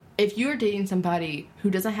if you're dating somebody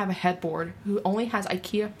who doesn't have a headboard, who only has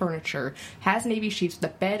IKEA furniture, has navy sheets, the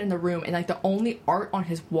bed in the room, and like the only art on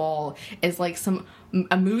his wall is like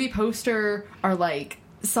a movie poster or like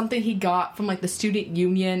something he got from like the student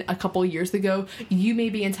union a couple years ago, you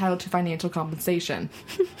may be entitled to financial compensation.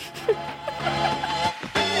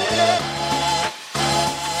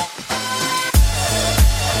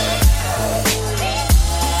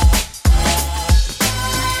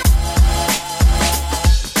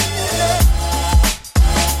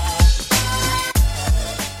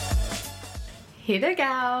 Hey there,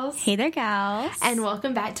 gals. Hey there, gals. And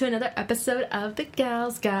welcome back to another episode of The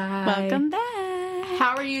Gals Guide. Welcome back.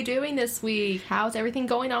 How are you doing this week? How's everything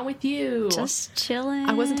going on with you? Just chilling.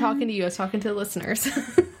 I wasn't talking to you. I was talking to the listeners.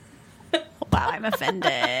 Wow, I'm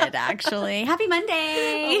offended, actually. Happy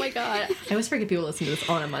Monday. Oh, my God. I always forget people listen to this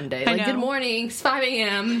on a Monday. I Like, know. good morning. It's 5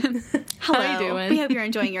 a.m. Hello. How are you doing? We hope you're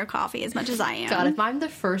enjoying your coffee as much as I am. God, if I'm the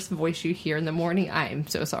first voice you hear in the morning, I am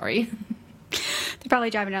so sorry. They're probably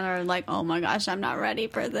driving down the road like, oh my gosh, I'm not ready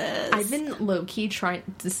for this. I've been low-key trying...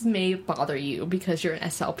 This may bother you because you're an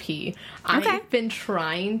SLP. Okay. I've been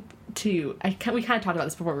trying to... we kind of talked about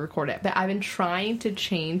this before we recorded it, but I've been trying to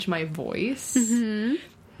change my voice,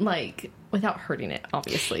 like, without hurting it,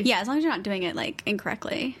 obviously. Yeah, as long as you're not doing it, like,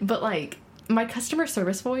 incorrectly. But, like, my customer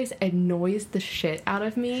service voice annoys the shit out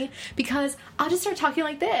of me because I'll just start talking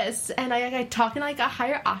like this, and I talk in, like, a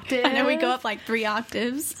higher octave. And then we go up, like, 3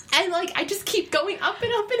 octaves. And, like, I just keep going up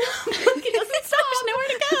and up and up. Like, it doesn't stop. There's nowhere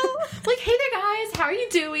to go. Like, hey there, guys. How are you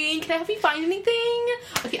doing? Can I help you find anything?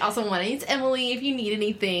 Okay, also, my name's Emily if you need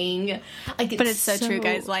anything. Like, But it's so true,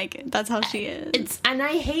 guys. Like, that's how she is. And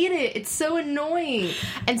I hate it. It's so annoying.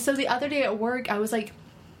 And so the other day at work, I was, like,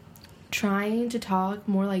 trying to talk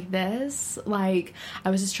more like this. Like, I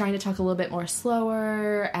was just trying to talk a little bit more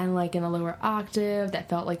slower and, like, in a lower octave that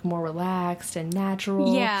felt, like, more relaxed and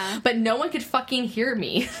natural. Yeah. But no one could fucking hear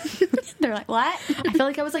me. They're like, what? I feel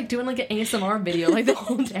like I was, like, doing, like, an ASMR video, like, the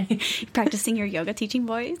whole day. Practicing your yoga teaching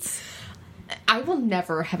voice. I will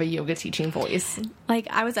never have a yoga teaching voice. Like,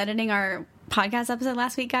 I was editing our podcast episode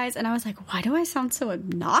last week, guys, and I was like, why do I sound so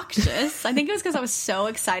obnoxious? I think it was because I was so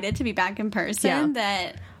excited to be back in person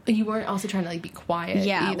that... You weren't also trying to, like, be quiet.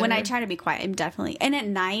 Yeah, either. when I try to be quiet, I'm definitely... And at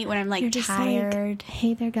night, when I'm, like, You're just tired... like,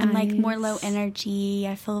 hey there, guys. I'm, like, more low energy.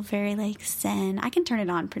 I feel very, like, zen. I can turn it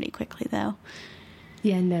on pretty quickly, though.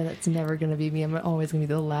 Yeah, no, that's never going to be me. I'm always going to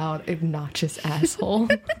be the loud, obnoxious asshole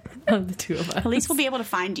of the two of us. At least we'll be able to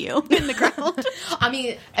find you in the crowd. I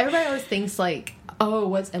mean, everybody always thinks, like, oh,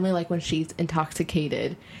 what's Emily like when she's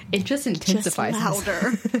intoxicated? It just intensifies. Just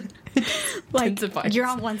louder. Like, Intensifies. you're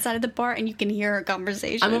on one side of the bar and you can hear a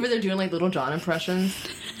conversation. I'm over there doing, like, Little John impressions.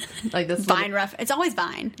 Like, this Vine ref. It's always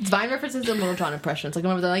Vine. Vine references and Little John impressions. Like,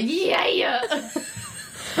 I'm over there like, yeah.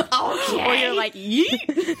 Okay. Or you're like,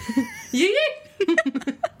 yeet. Yeah.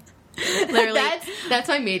 Literally. That's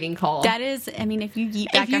my mating call. That is, I mean, if you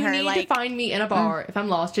yeet back If you at her, need like... to find me in a bar, if I'm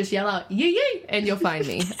lost, just yell out, yee yee, and you'll find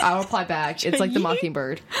me. I'll reply back. It's like the Yee?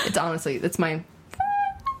 Mockingbird. It's honestly, it's my...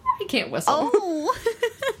 I can't whistle. Oh,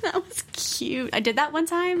 that was cute. I did that one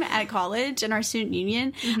time at college in our student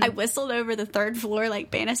union. I whistled over the third floor,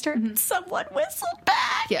 like, banister. Someone whistled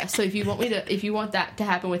back. Yeah, so if you want that to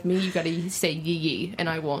happen with me, you gotta say yee yee, and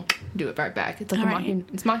I will do it right back. It's like All a right.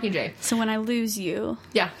 it's Mockingjay. So when I lose you,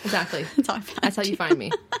 Yeah, exactly. that's how I found That's how you find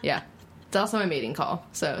me. Yeah. It's also my mating call,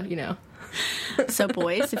 so, you know. So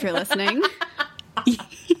boys, if you're listening,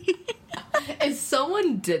 If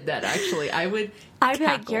someone did that, actually, I'd be I'd be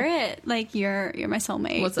like, you're it. Like, you're my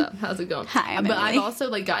soulmate. What's up? How's it going? Hi, I'm But Emily. I've also,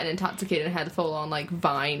 like, gotten intoxicated and had full on, like,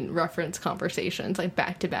 Vine reference conversations, like,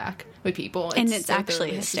 back to back with people. And it's so actually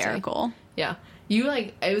thoroughly entertaining. hysterical. Yeah. You,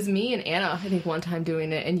 like, it was me and Anna, I think, one time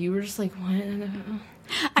doing it, and you were just like, what?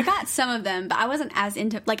 I got some of them, but I wasn't as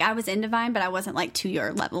into, like, I was into Vine, but I wasn't, like, to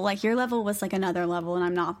your level. Like, your level was, like, another level, and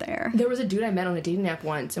I'm not there. There was a dude I met on a dating app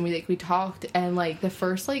once, and we talked, and, like, the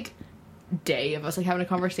first, like, day of us, like, having a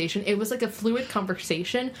conversation, it was, like, a fluid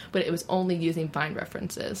conversation, but it was only using Vine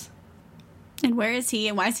references. And where is he,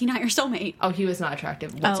 and why is he not your soulmate? Oh, he was not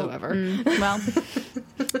attractive whatsoever. Well,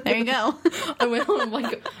 there you go. I went home, I'm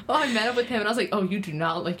like, I met up with him, and I was like, oh, you do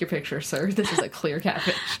not like your picture, sir. This is a clear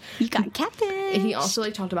catfish. You got catfish. And he also,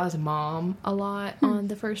 like, talked about his mom a lot on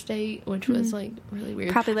the first date, which was, like, really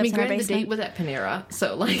weird. Probably lives in our granted, the date basement. was at Panera,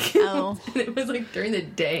 so, like, Oh. it was, like, during the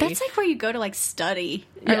day. That's like where you go to, like, study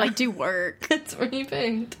or, Yeah. like, do work. That's where he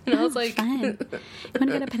picked. And I was like, Fun. You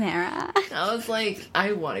want to go to Panera? I was like,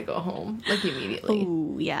 I want to go home, like, immediately.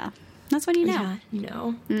 Ooh, yeah. That's what you know. Yeah, you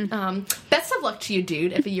know. Best of luck to you,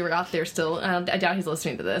 dude, if you were out there still. I doubt he's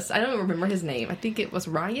listening to this. I don't remember his name. I think it was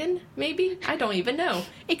Ryan, maybe? I don't even know.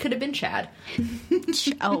 It could have been Chad.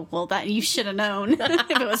 Oh, well, that you should have known if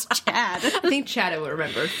it was Chad. I think Chad would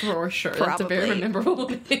remember for sure. Probably. That's a very memorable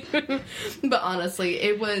name. But honestly,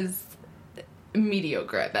 it was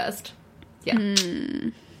mediocre at best. Yeah.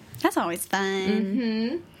 That's always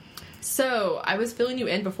fun. So, I was filling you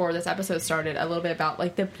in before this episode started a little bit about,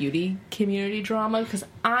 like, the beauty community drama, because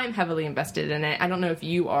I'm heavily invested in it. I don't know if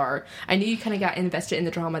you are. I knew you kind of got invested in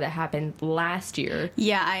the drama that happened last year.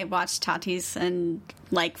 Yeah, I watched Tati's and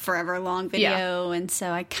like forever long video, and so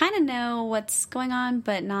I kind of know what's going on,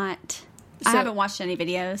 but not. I haven't watched any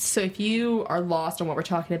videos. So, if you are lost on what we're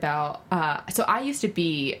talking about, so I used to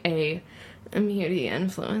be a beauty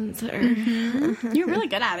influencer. You're really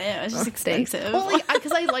good at it. It was just expensive. Well,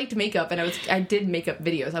 because I liked makeup and I did makeup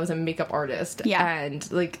videos. I was a makeup artist. Yeah.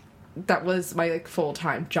 And like that was my like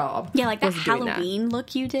full-time job. Yeah, like that was doing Halloween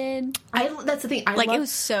look you did. That's the thing. It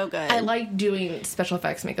was so good. I like doing special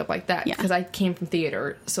effects makeup like that because I came from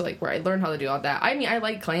theater, so like where I learned how to do all that. I mean, I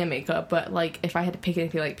like glam makeup, but like if I had to pick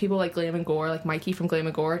anything, like people like Glam and Gore, like Mikey from Glam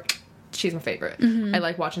and Gore. She's my favorite. I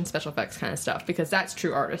like watching special effects kind of stuff because that's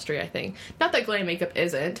true artistry, I think. Not that glam makeup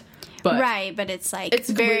isn't, but... Right, but it's like it's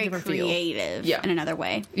very creative in another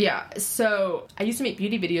way. Yeah, so I used to make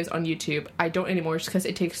beauty videos on YouTube. I don't anymore just because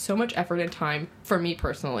it takes so much effort and time for me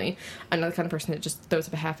personally. I'm not the kind of person that just throws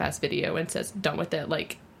up a half-ass video and says, done with it.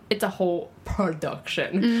 Like, it's a whole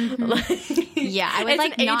production. Yeah, I would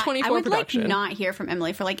like not. I would production. like not hear from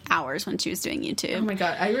Emily for like hours when she was doing YouTube. Oh my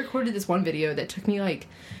god, I recorded this one video that took me like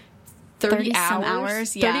 30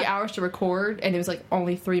 hours. 30 hours to record, and it was like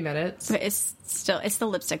only 3 minutes. But it's the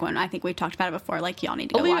lipstick one. I think we've talked about it before. Like, y'all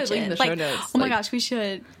need to go watch it. In the show notes. Oh my gosh, we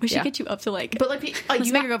should get you up to like. But like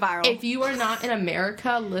let's make it go viral. If you are not in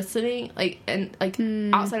America listening,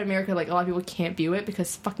 outside America, like a lot of people can't view it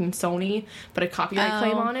because fucking Sony put a copyright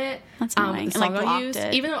claim on it. That's annoying. The song I used,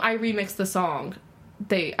 even though I remixed the song.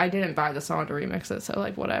 I didn't buy the song to remix it, so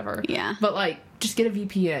like whatever. Yeah. But like, just get a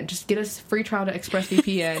VPN. Just get a free trial to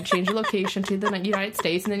ExpressVPN. Change your location to the United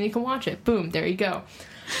States, and then you can watch it. Boom, there you go.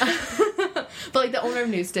 But like the owner of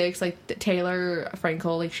Newsticks, like Taylor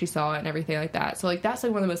Frankel, like she saw it and everything like that. So like that's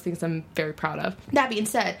like one of the most things I'm very proud of. That being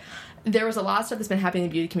said, there was a lot of stuff that's been happening in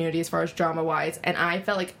the beauty community as far as drama wise, and I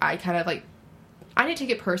felt like I kind of like I didn't take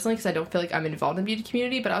it personally because I don't feel like I'm involved in the beauty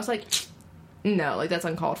community, but I was like, no, like, that's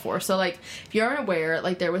uncalled for. So, like, if you aren't aware,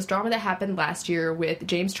 like, there was drama that happened last year with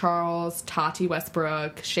James Charles, Tati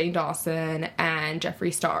Westbrook, Shane Dawson, and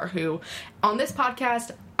Jeffree Star, who, on this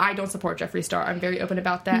podcast, I don't support Jeffree Star. I'm very open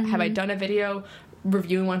about that. Have I done a video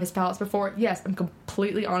reviewing one of his palettes before? Yes, I'm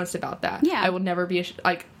completely honest about that. Yeah. I will never be,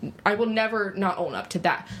 I will never not own up to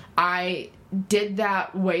that. I did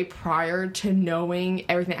that way prior to knowing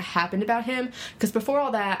everything that happened about him, because before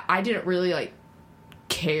all that, I didn't really, like,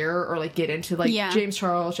 care or like get into like James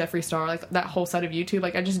Charles, Jeffree Star, like that whole side of YouTube.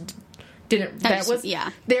 Like I just didn't.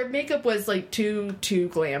 Their makeup was like too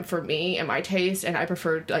glam for me and my taste, and I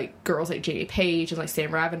preferred like girls like Janie Page and like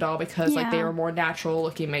Sam Ravindal because like they were more natural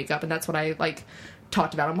looking makeup, and that's what I like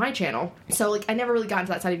talked about on my channel. So like I never really got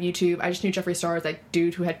into that side of YouTube. I just knew Jeffree Star as that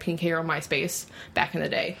dude who had pink hair on MySpace back in the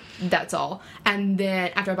day. That's all. And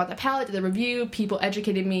then after I bought the palette, did the review, people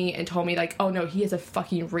educated me and told me like, oh no, he has a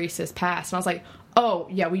fucking racist past. And I was like, oh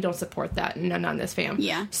yeah, we don't support that. None on this fam.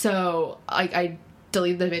 Yeah. So like I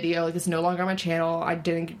deleted the video. Like it's no longer on my channel. I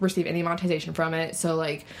didn't receive any monetization from it. So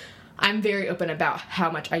like I'm very open about how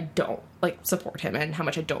much I don't like support him and how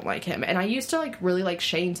much I don't like him. And I used to like really like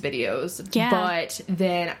Shane's videos, but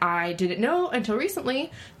then I didn't know until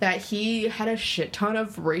recently that he had a shit ton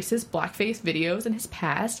of racist blackface videos in his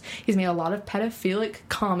past. He's made a lot of pedophilic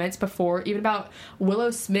comments before, even about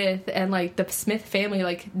Willow Smith and like the Smith family,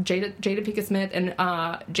 like Jada Pinkett Smith and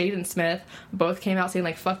Jaden Smith both came out saying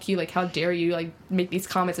like, fuck you, like how dare you like make these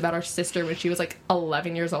comments about our sister when she was like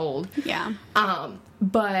 11 years old. Yeah.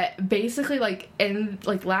 But basically, like, in,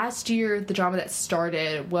 like, last year, the drama that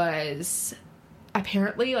started was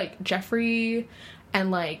apparently, like, Jeffree and,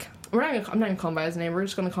 like, I'm not gonna call him by his name. We're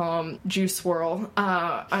just gonna call him Juice Swirl.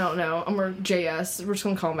 I don't know. Or JS. We're just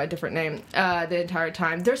gonna call him by a different name the entire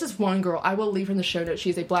time. There's this one girl. I will leave her in the show notes.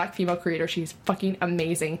 She's a black female creator. She's fucking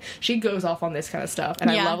amazing. She goes off on this kind of stuff, and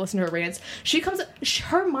I love listening to her rants.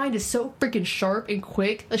 Her mind is so freaking sharp and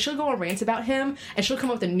quick. Like, she'll go on rants about him, and she'll come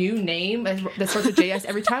up with a new name that starts with JS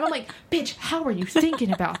every time. I'm like, bitch, how are you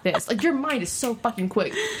thinking about this? Like, your mind is so fucking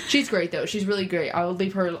quick. She's great, though. She's really great. I will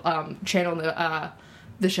leave her channel in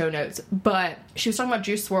the show notes, but she was talking about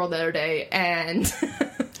Juice Swirl the other day, and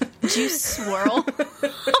Juice Swirl.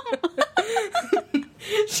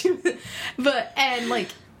 But, and, like,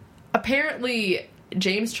 apparently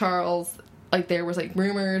James Charles, like, there was, like,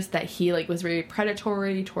 rumors that he, like, was very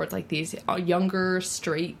predatory towards, like, these younger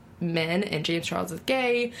straight men, and James Charles is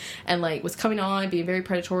gay, and, like, was coming on being very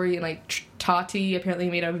predatory, and, like, Tati apparently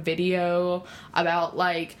made a video about,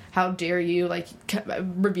 like, how dare you, like,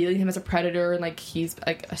 revealing him as a predator, and, like, he's,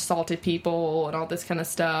 like, assaulted people and all this kind of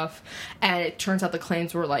stuff. And it turns out the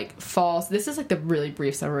claims were, like, false. This is, like, the really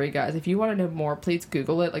brief summary, guys. If you want to know more, please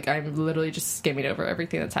Google it. Like, I'm literally just skimming over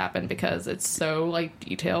everything that's happened because it's so, like,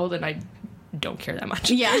 detailed, and I don't care that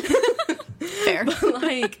much. Yeah. Fair. But,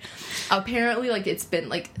 like, apparently, like, it's been,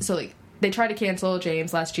 like, so, like, they tried to cancel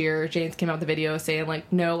James last year. James came out with a video saying,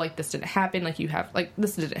 like, no, like, this didn't happen. Like, you have, like,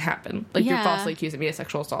 this didn't happen. Like, you're falsely accusing me of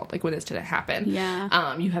sexual assault. Like, when this didn't happen.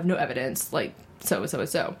 Yeah. You have no evidence. Like, so.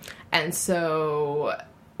 And so,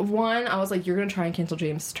 one, I was like, you're going to try and cancel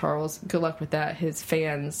James Charles. Good luck with that. His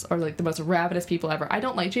fans are, like, the most ravenous people ever. I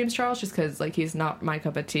don't like James Charles just because, like, he's not my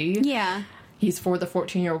cup of tea. Yeah. He's for the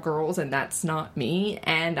 14-year-old girls, and that's not me.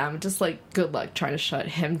 And I'm just like, good luck trying to shut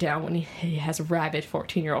him down when he has rabid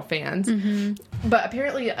 14-year-old fans. Mm-hmm. But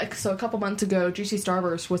apparently, so a couple months ago, Juicy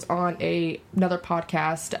Starburst was on another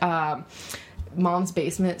podcast, Mom's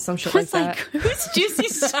Basement, some shit like that. Who's Juicy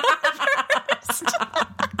Starburst?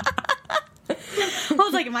 I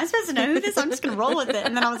was like, am I supposed to know who this is? I'm just going to roll with it.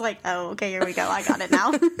 And then I was like, oh, okay, here we go. I got it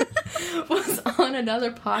now. Was on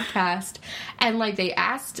another podcast, and, like, they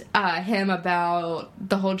asked him about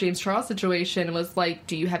the whole James Charles situation, and was like,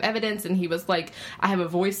 do you have evidence? And he was like, I have a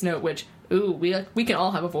voice note, which, ooh, we can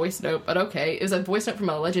all have a voice note, but okay. It was a voice note from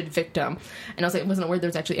an alleged victim. And I was like, I wasn't aware there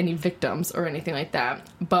was actually any victims or anything like that.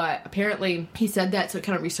 But apparently he said that, so it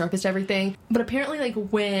kind of resurfaced everything. But apparently, like,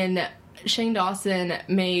 when Shane Dawson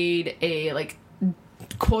made a, like,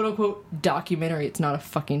 quote-unquote documentary, it's not a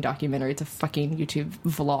fucking documentary, it's a fucking YouTube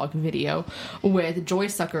vlog video with Joy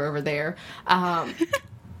Sucker over there,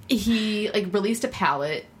 he, like, released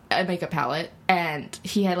a makeup palette, and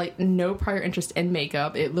he had, like, no prior interest in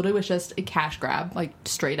makeup. It literally was just a cash grab, like,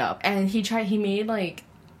 straight up. And he made, like,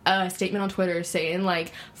 a statement on Twitter saying,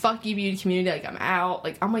 like, fuck you, beauty community, like, I'm out.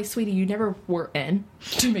 Like, I'm like, sweetie, you never were in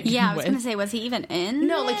to begin Yeah, I was with. Gonna say, was he even in?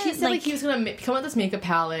 No, like, he said, like, he was gonna come up with this makeup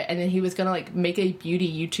palette, and then he was gonna, like, make a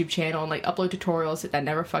beauty YouTube channel and, like, upload tutorials. That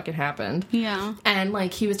never fucking happened. Yeah. And,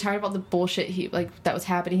 like, he was tired of all the bullshit that was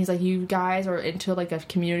happening. He's like, you guys are into, like, a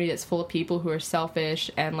community that's full of people who are selfish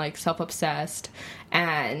and, like, self-obsessed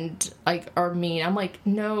and, like, are mean. I'm like,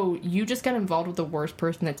 no, you just got involved with the worst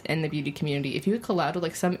person that's in the beauty community. If you had collabed with,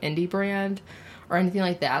 like, some indie brand or anything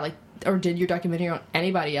like that, like, or did your documentary on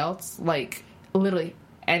anybody else, like, literally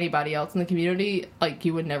anybody else in the community, like,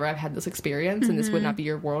 you would never have had this experience, and this would not be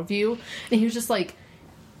your worldview. And he was just like,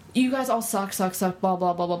 you guys all suck, blah,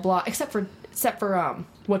 blah, blah, blah, blah, except for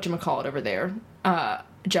whatchamacallit over there,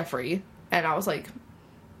 Jeffree. And I was like,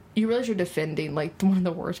 you realize you're defending, like, one of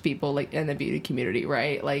the worst people, like, in the beauty community,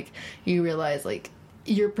 right? Like, you realize, like,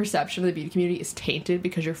 your perception of the beauty community is tainted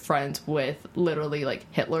because you're friends with literally, like,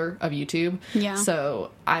 Hitler of YouTube. Yeah.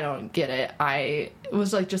 So I don't get it. I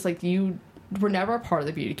was like, just like, you were never a part of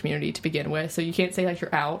the beauty community to begin with, so you can't say, like,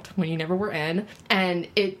 you're out when you never were in. And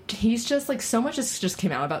he's just, like, so much just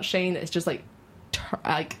came out about Shane that it's just, like,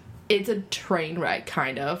 it's a train wreck,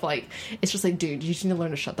 kind of. Like, it's just like, dude, you just need to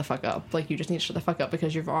learn to shut the fuck up. Like, you just need to shut the fuck up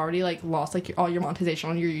because you've already, like, lost, like, all your monetization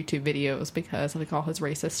on your YouTube videos because of, like, all his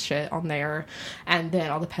racist shit on there, and then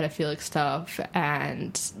all the pedophilic stuff,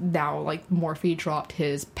 and now, like, Morphe dropped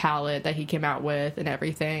his palette that he came out with and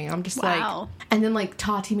everything. I'm just like... And then, like,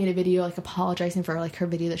 Tati made a video, like, apologizing for, like, her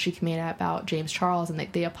video that she made about James Charles, and,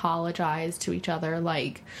 like, they apologized to each other,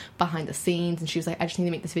 like, behind the scenes, and she was like, I just need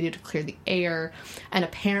to make this video to clear the air. And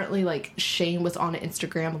apparently, like, Shane was on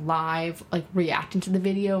Instagram live, like, reacting to the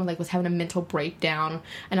video and, like, was having a mental breakdown.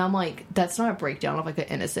 And I'm like, that's not a breakdown of, like, an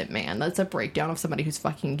innocent man. That's a breakdown of somebody who's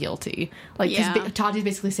fucking guilty. Like, because Tati's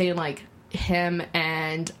basically saying, like, him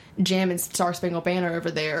and Jam and Star Spangled Banner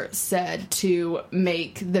over there said to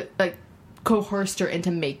make the, like, coerced her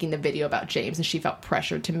into making the video about James, and she felt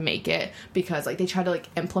pressured to make it because, like, they tried to, like,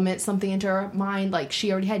 implement something into her mind. Like,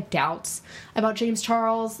 she already had doubts about James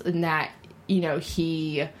Charles and that, you know,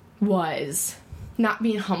 he was not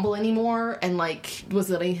being humble anymore and, like, was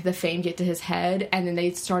letting the fame get to his head, and then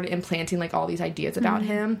they started implanting, like, all these ideas about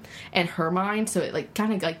him in her mind, so it, like,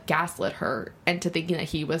 kind of, like, gaslit her into thinking that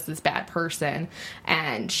he was this bad person,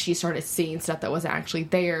 and she started seeing stuff that wasn't actually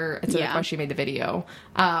there, and so that's why she made the video.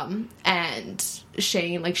 And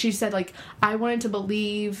Shane, like, she said, like, I wanted to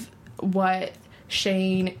believe what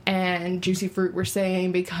Shane and Juicy Fruit were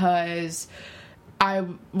saying because I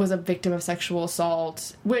was a victim of sexual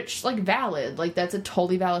assault, which, like, valid. Like, that's a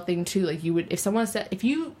totally valid thing, too. Like, you would, if someone said, if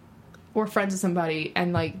you were friends with somebody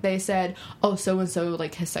and like they said, oh, so and so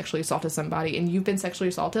like has sexually assaulted somebody and you've been sexually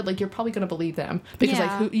assaulted, like you're probably gonna believe them because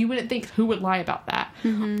like you wouldn't think who would lie about that.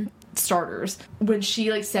 Starters. When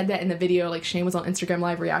she like said that in the video, like Shane was on Instagram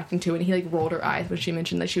Live reacting to it and he like rolled her eyes when she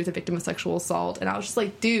mentioned that she was a victim of sexual assault, and I was just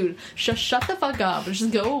like, dude, just shut the fuck up,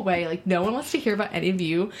 just go away. Like no one wants to hear about any of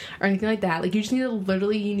you or anything like that. Like you just need to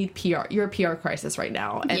literally, you need PR. You're a PR crisis right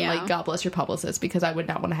now, and like God bless your publicist, because I would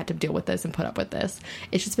not want to have to deal with this and put up with this.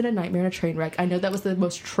 It's just been a nightmare and a train wreck. I know that was the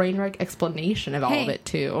most train wreck explanation of all of it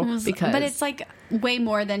too, but it's like way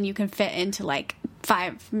more than you can fit into like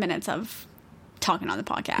 5 minutes of talking on the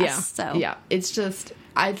podcast. Yeah, it's just,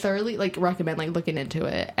 I thoroughly like recommend like looking into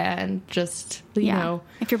it and just you know,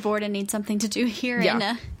 if you're bored and need something to do here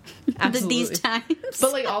in these times.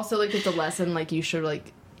 But like also like it's a lesson, like you should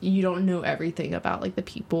like, you don't know everything about like the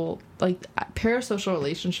people, like parasocial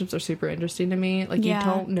relationships are super interesting to me. Like you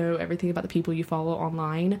don't know everything about the people you follow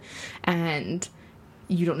online, and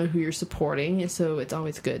you don't know who you're supporting, and so it's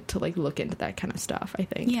always good to like look into that kind of stuff, I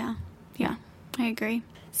think. Yeah, I agree.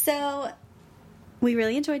 So we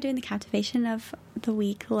really enjoyed doing the captivation of the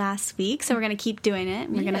week last week, so we're going to keep doing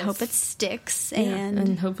it. We're going to hope it sticks,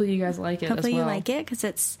 and hopefully you guys like it hopefully as well. You like it, because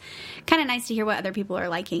it's kind of nice to hear what other people are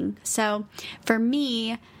liking. So for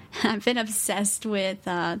me, I've been obsessed with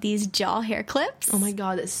these jaw hair clips. Oh my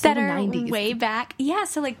god, it's so that are 90s. Way back. Yeah,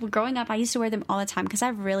 so like growing up, I used to wear them all the time because I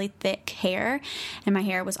have really thick hair, and my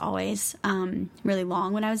hair was always really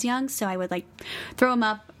long when I was young. So I would like throw them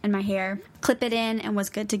up in my hair, clip it in, and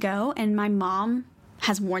was good to go. And my mom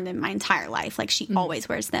has worn them my entire life. Like she always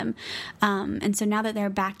wears them. And so now that they're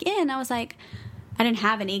back in, I was like, I didn't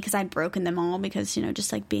have any because I'd broken them all because, you know,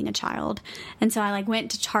 just like being a child. And so I like went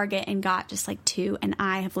to Target and got just like 2, and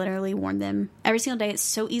I have literally worn them every single day. It's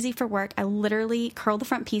so easy for work. I literally curl the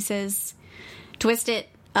front pieces, twist it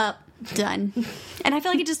up, done. And I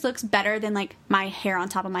feel like it just looks better than like my hair on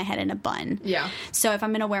top of my head in a bun. Yeah. So if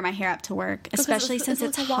I'm gonna wear my hair up to work, especially since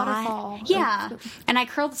it's a hot, waterfall. yeah. And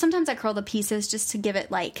sometimes I curl the pieces just to give it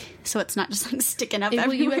like, so it's not just like sticking up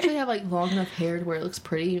everywhere. You actually have like long enough hair to where it looks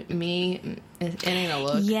pretty. Me, it ain't a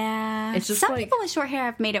look. Yeah. It's just some like, people with short hair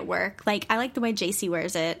have made it work. Like I like the way JC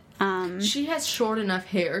wears it. She has short enough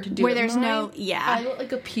hair to do where it. There's no, I look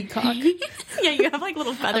like a peacock. Yeah, you have like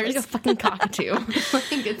little feathers. Like a fucking cockatoo.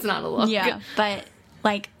 Like it's not a look. Yeah, but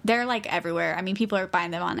like they're like everywhere. I mean, people are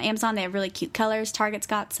buying them on Amazon. They have really cute colors. Target's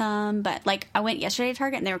got some, but like I went yesterday to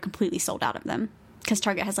Target and they were completely sold out of them because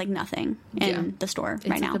Target has like nothing in the store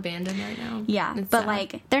right now. It's abandoned right now. Yeah, it's but sad.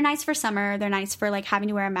 like they're nice for summer. They're nice for like having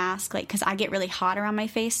to wear a mask, like because I get really hot around my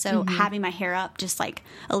face, so having my hair up just like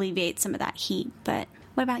alleviates some of that heat. But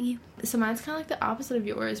what about you? So mine's kind of like the opposite of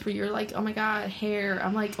yours, where you're like, oh my god, hair.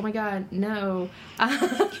 I'm like, oh my god, no.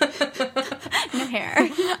 No hair.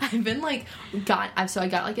 I've been like, so I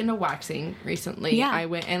got like into waxing recently. Yeah. I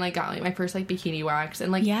went and like got like my first like bikini wax,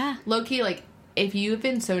 and like Yeah. low key, like if you've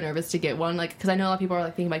been so nervous to get one, like, because I know a lot of people are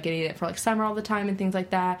like thinking about getting it for like summer all the time and things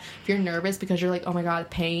like that. If you're nervous because you're like, oh my god,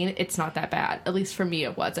 pain, it's not that bad. At least for me,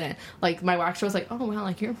 it wasn't. Like my waxer was like, oh wow,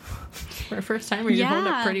 like you're for a first timer, you're holding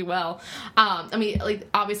up pretty well. I mean, like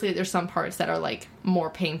obviously there's some parts that are like more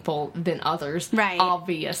painful than others, right?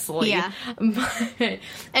 Obviously, yeah. But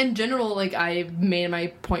in general, like I made my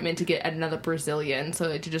appointment to get another Brazilian,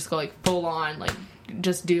 so to just go like full on, like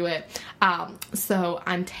just do it. So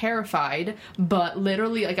I'm terrified, but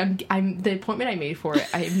literally, like I'm the appointment I made for it,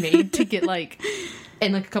 I made to get like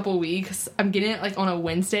in like a couple weeks. I'm getting it like on a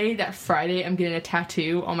Wednesday. That Friday, I'm getting a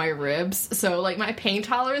tattoo on my ribs. So like my pain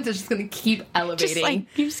tolerance is just gonna keep elevating. Just like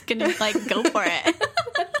you're just gonna like go for it.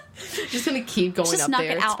 Just gonna keep going just up knock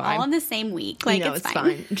there. it out all in the same week. Like it's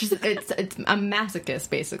fine. Just it's a masochist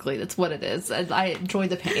basically. That's what it is. I enjoy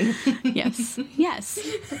the pain. Yes.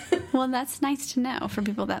 Well, that's nice to know for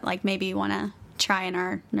people that like maybe want to try and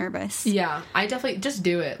are nervous. Yeah, I definitely just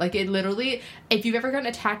do it. Like it literally, if you've ever gotten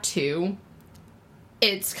a tattoo,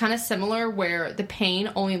 it's kind of similar where the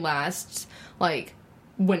pain only lasts like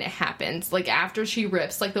when it happens. Like after she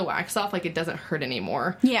rips like the wax off, like it doesn't hurt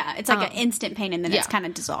anymore. Yeah, it's like an instant pain and then it's kind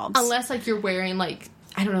of dissolves. Unless like you're wearing like,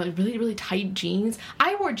 I don't know, like really, really tight jeans.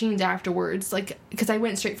 I wore jeans afterwards, like, because I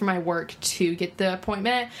went straight from my work to get the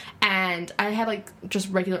appointment, and I had like just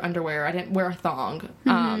regular underwear. I didn't wear a thong,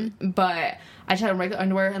 but I just had regular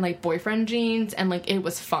underwear and like boyfriend jeans, and like it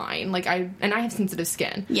was fine. Like I have sensitive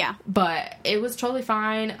skin, but it was totally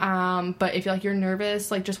fine. But if you're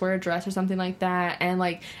nervous, like just wear a dress or something like that. And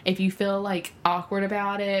like if you feel like awkward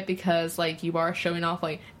about it because like you are showing off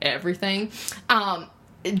like everything,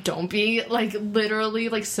 don't be. Like literally,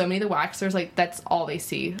 like so many of the waxers, like that's all they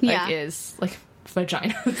see, like is like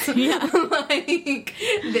vaginas. Yeah. Like,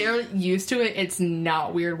 they're used to it. It's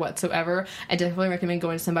not weird whatsoever. I definitely recommend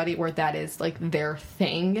going to somebody where that is, like, their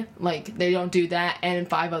thing. Like, they don't do that and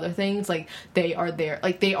 5 other things. Like, they are there.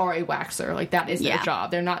 Like, they are a waxer. Like, that is their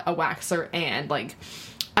job. They're not a waxer and, like,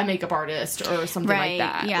 a makeup artist or something like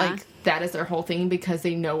that. Yeah. Like, that is their whole thing because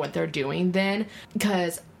they know what they're doing then.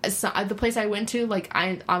 Because the place I went to, like,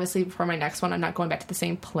 I obviously for my next one I'm not going back to the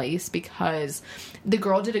same place because the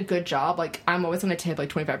girl did a good job. Like, I'm always going to tip like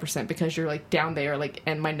 25% because you're like down there, like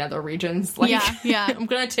in my nether regions. Like, yeah. I'm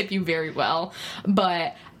going to tip you very well.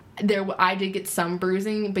 But I did get some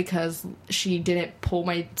bruising because she didn't pull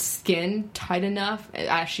my skin tight enough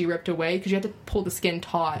as she ripped away, because you have to pull the skin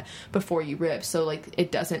taut before you rip so like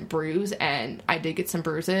it doesn't bruise, and I did get some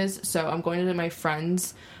bruises. So I'm going to my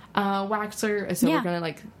friend's waxer, so we're gonna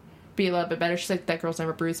like be a little bit better. She's like, that girl's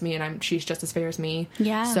never bruised me, and she's just as fair as me.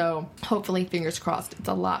 Yeah. So hopefully, fingers crossed, it's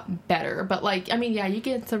a lot better. But like, I mean, yeah, you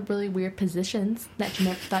get some really weird positions that you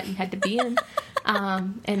never thought you had to be in.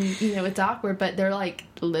 And you know, it's awkward, but they're like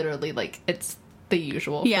literally like it's the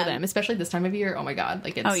usual for them, especially this time of year. Oh my god,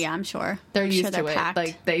 like it's I'm sure they're used to it. Packed.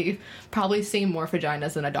 Like they probably see more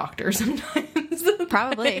vaginas than a doctor sometimes.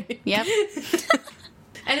 Probably. Yep.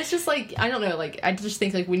 And it's just like, I don't know, like I just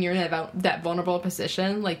think like when you're in that vulnerable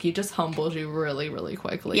position, like it just humbles you really, really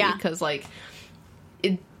quickly. Yeah. Because like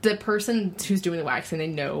the person who's doing the waxing, they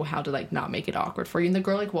know how to like not make it awkward for you. And the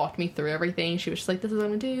girl like walked me through everything. She was just like, this is what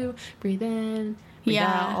I'm gonna do. Breathe in, breathe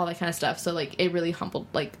out, all that kind of stuff. So like it really humbled,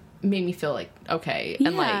 like made me feel like okay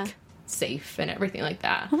and like safe and everything like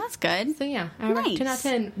that. Well, that's good. So yeah, I recommend 10 out of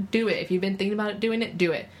 10. Do it. If you've been thinking about doing it,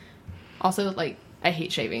 do it. Also, like, I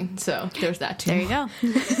hate shaving, so there's that too. There you go.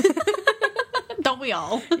 Don't we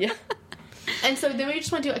all? Yeah. And so then we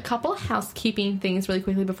just want to do a couple housekeeping things really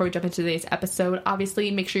quickly before we jump into today's episode.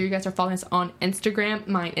 Obviously, make sure you guys are following us on Instagram.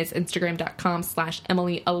 Mine is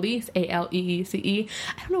instagram.com/EmilyAleece, ALEECE.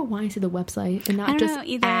 I don't know why I said the website and not I don't just know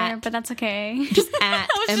either, but that's okay. Just at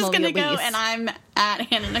I was just going to go, Aleece. and I'm at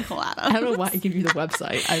Hannah Nicole Adams. I don't know why I give you the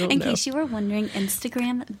website. I don't know. In case you were wondering,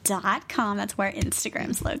 Instagram.com. That's where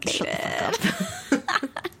Instagram's located. Shut the fuck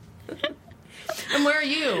up. And where are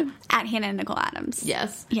you? At Hannah Nicole Adams.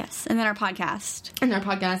 Yes. Yes. And then our podcast. And our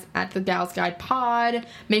podcast at The Gals Guide Pod.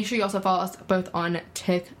 Make sure you also follow us both on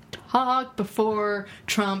TikTok before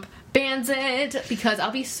Trump bans it, because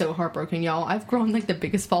I'll be so heartbroken, y'all. I've grown like the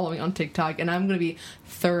biggest following on TikTok, and I'm going to be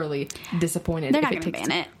thoroughly disappointed. They're not going to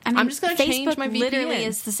ban it. I mean, I'm just going to change my VPN. Literally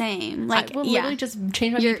is the same. Like, I will literally just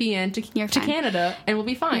change my VPN to Canada, and we'll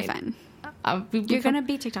be fine. You're fine. You're going to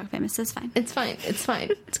be TikTok famous. It's fine. It's fine. It's fine.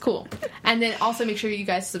 It's cool. And then also make sure you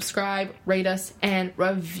guys subscribe, rate us, and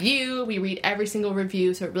review. We read every single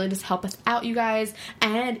review, so it really does help us out, you guys.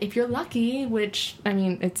 And if you're lucky, which, I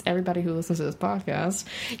mean, it's everybody who listens to this podcast,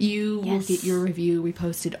 you will get your review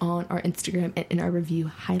reposted on our Instagram and in our review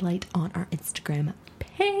highlight on our Instagram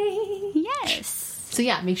page. Yes. So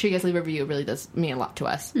yeah, make sure you guys leave a review. It really does mean a lot to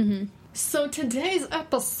us. Mm-hmm. So today's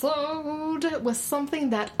episode was something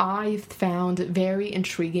that I found very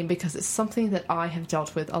intriguing because it's something that I have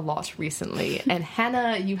dealt with a lot recently. And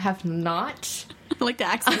Hannah, you have not. I like the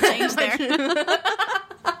accent change there.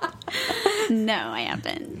 No, I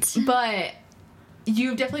haven't. But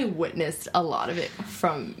you've definitely witnessed a lot of it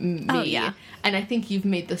from me. Oh, yeah. And I think you've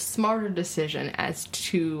made the smarter decision as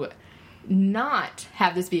to not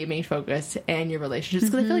have this be a main focus in your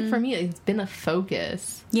relationships, because I feel like for me it's been a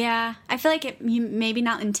focus. Yeah, I feel like you maybe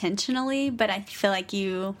not intentionally, but I feel like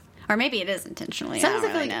you, or maybe it is intentionally. Sometimes I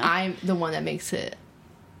I feel like know. I'm the one that makes it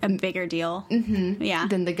A bigger deal. Mm-hmm. Yeah.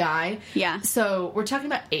 than the guy. Yeah. So we're talking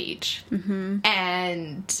about age,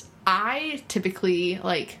 and I typically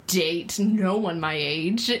like date no one my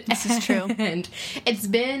age. This is true. And it's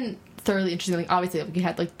been thoroughly interesting. Like, obviously, like, we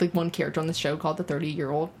had like the one character on the show called the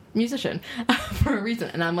 30-year-old musician for a reason,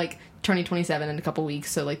 and I'm like turning 27 in a couple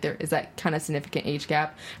weeks, so like there is that kind of significant age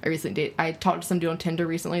gap. I talked to some dude on Tinder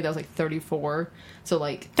recently that was like 34, so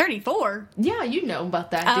like 34. Yeah, you know about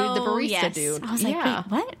that dude, the barista dude. I was like, yeah.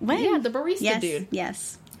 wait, what? Yeah, the barista dude.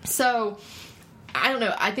 Yes. So I don't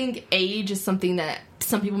know. I think age is something that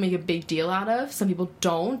some people make a big deal out of. Some people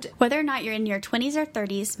don't. Whether or not you're in your 20s or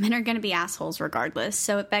 30s, men are going to be assholes regardless.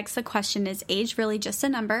 So it begs the question, is age really just a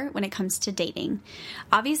number when it comes to dating?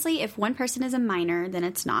 Obviously, if one person is a minor, then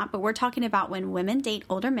it's not. But we're talking about when women date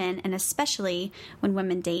older men, and especially when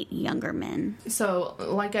women date younger men. So,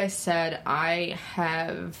 like I said, I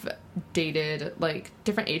have dated, like,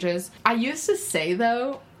 different ages. I used to say,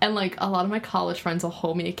 though, and, like, a lot of my college friends will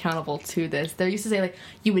hold me accountable to this. They used to say, like,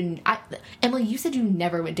 Emily, you said you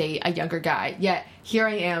never would date a younger guy. Yet, here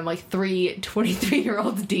I am, like, 3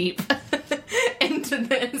 23-year-olds deep into into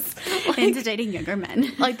this. Like, into dating younger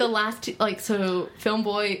men. like the last two, like, so Film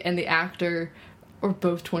Boy and the actor were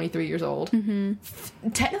both 23 years old. Mm-hmm.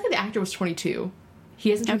 Technically, the actor was 22. He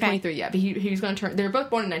hasn't turned 23 yet, but he's going to turn... They were both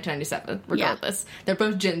born in 1997, regardless. Yeah. They're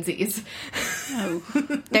both Gen Zs.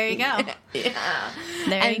 Oh, there you go. Yeah.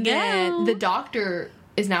 There you go. And then the doctor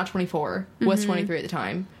is now 24, was 23 at the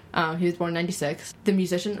time. He was born in 96. The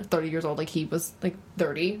musician, 30 years old, like, he was, like,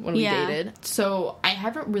 30 when we dated. So I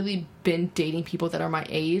haven't really been dating people that are my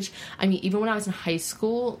age. I mean, even when I was in high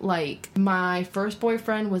school, like, my first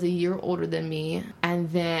boyfriend was a year older than me, and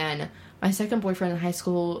then... My second boyfriend in high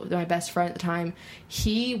school, my best friend at the time,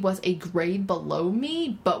 he was a grade below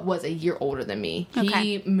me, but was a year older than me.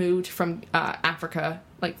 Okay. He moved from Africa,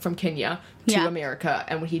 like from Kenya, to America.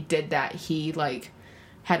 And when he did that, he, like,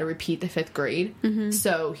 had to repeat the 5th grade. Mm-hmm.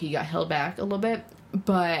 So he got held back a little bit.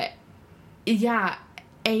 But, yeah,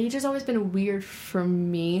 age has always been weird for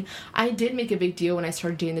me. I did make a big deal when I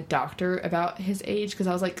started dating the doctor about his age, because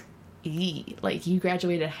I was like, like, you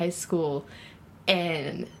graduated high school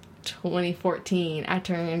and... 2014, I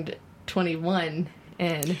turned 21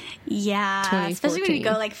 in especially when you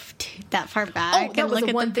go like that far back. That was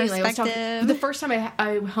the one thing. Like, the first time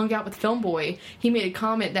I hung out with Film Boy, he made a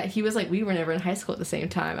comment that he was like, we were never in high school at the same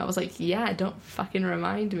time. I was like, yeah, don't fucking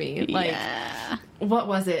remind me. Like, what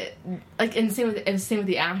was it? Like, and same with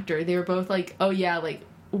the actor. They were both like, oh yeah, like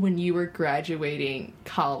when you were graduating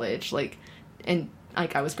college, like, and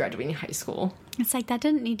like I was graduating high school. It's like, that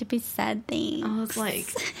didn't need to be said. Thanks. I was like,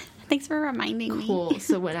 thanks for reminding me. Cool.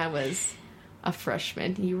 So when I was a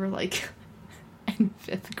freshman, you were like in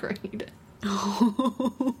 5th grade.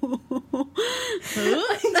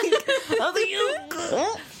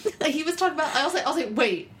 Like, he was talking about, I was like,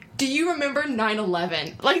 wait, do you remember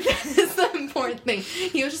 9/11? Like, that is the important thing.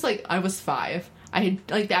 He was just like, I was 5. I had,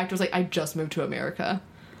 like, the actor was like, I just moved to America.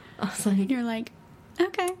 I was like, you're like,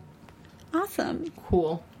 okay, awesome,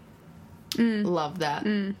 cool. Love that.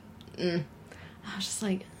 I was just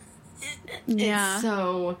like, it's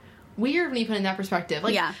so weird when you put it in that perspective.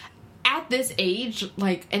 Like, at this age,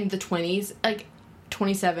 like, in the 20s, like,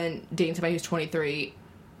 27, dating somebody who's 23,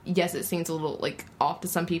 yes, it seems a little, like, off to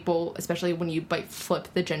some people, especially when you, like, flip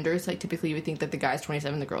the genders. Like, typically you would think that the guy's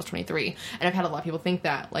 27, the girl's 23. And I've had a lot of people think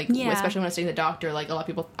that. Like, especially when I was dating the doctor, like, a lot of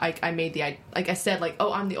people, I made the, like, I said, like,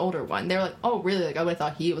 oh, I'm the older one. They're like, oh, really? Like, I would have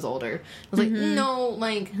thought he was older. I was like, no,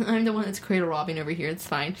 like, I'm the one that's cradle robbing over here. It's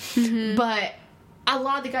fine. But a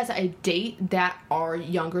lot of the guys that I date that are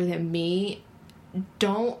younger than me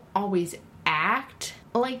don't always act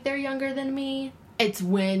like they're younger than me. It's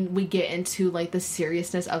when we get into, like, the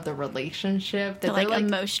seriousness of the relationship. That they're like,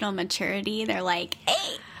 emotional maturity. They're like,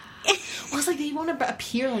 hey. Well, it's like they want to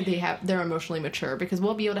appear like they're emotionally mature, because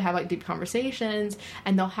we'll be able to have, like, deep conversations,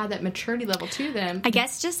 and they'll have that maturity level to them. I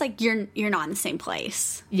guess just, like, you're not in the same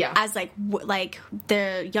place. Yeah. As, like,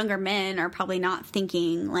 the younger men are probably not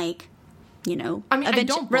thinking, like, you know, I mean, I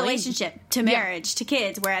don't blame relationship to marriage to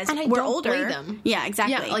kids, whereas we're older. Blame them. Yeah,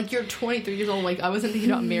 exactly. Yeah, like, you're 23 years old. Like, I wasn't thinking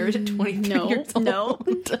about marriage at 23 years old. No.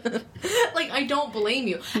 Like, I don't blame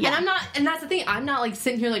you. Yeah. And I'm not, and that's the thing, I'm not, like,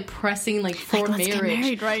 sitting here, like, pressing, like, for let's marriage. Get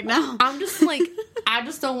married right now. I'm just, like, I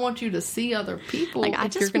just don't want you to see other people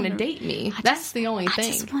if you're going to date me. That's the only thing.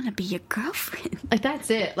 I just want to be your girlfriend. Like, that's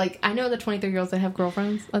it. Like, I know the 23-year-olds that have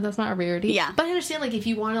girlfriends. Like, that's not a rarity. Yeah. But I understand, like, if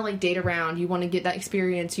you want to, like, date around, you want to get that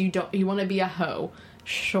experience, you want to be a hoe.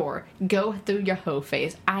 Sure, go through your hoe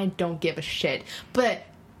phase. I don't give a shit. But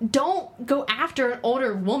don't go after an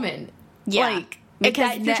older woman. Yeah. Like,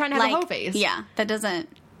 because you're trying to have a hoe phase. Yeah, that doesn't...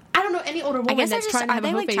 I don't know any older woman that's trying to have a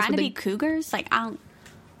hoe phase. Are they, like, trying to be cougars? Like, I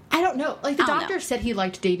don't know. Like, the doctor said he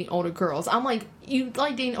liked dating older girls. I'm like, you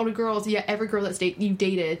like dating older girls. Yeah, every girl that's you've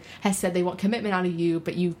dated has said they want commitment out of you,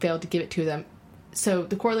 but you failed to give it to them. So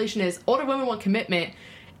the correlation is older women want commitment.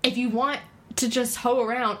 If you want to just hoe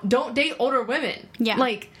around, don't date older women. Yeah.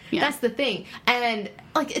 Like, that's the thing. And,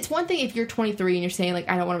 like, it's one thing if you're 23 and you're saying, like,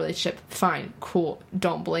 I don't want a relationship. Fine. Cool.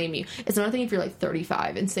 Don't blame you. It's another thing if you're, like,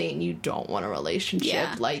 35 and saying you don't want a relationship.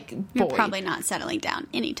 Yeah. Like, boy. You're probably not settling down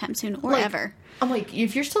anytime soon or ever. I'm like,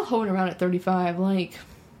 if you're still hoeing around at 35, like,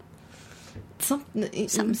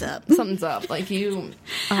 something's up. Something's up. Like, you...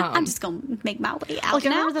 I'm just gonna make my way out like,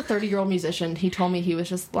 now. I remember the 30-year-old musician, he told me he was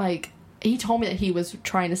just, like... He told me that he was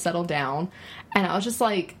trying to settle down, and I was just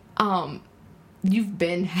like, you've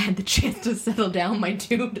been had the chance to settle down, my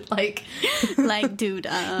dude. Like, dude,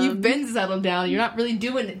 you've been settled down. You're not really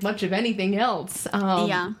doing much of anything else.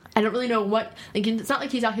 Yeah. I don't really know what, like, it's not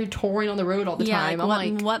like he's out here touring on the road all the time.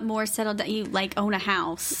 Like, what more settled down? You, like, own a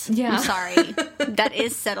house. Yeah. I'm sorry. That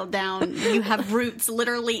is settled down. You have roots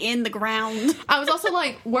literally in the ground. I was also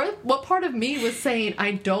like, what part of me was saying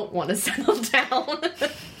I don't want to settle down?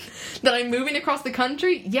 That I'm moving across the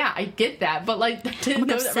country? Yeah, I get that. But, like, I didn't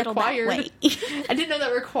know that required... I didn't know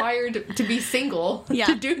that required to be single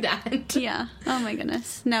to do that. Yeah. Oh, my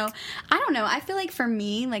goodness. No. I don't know. I feel like for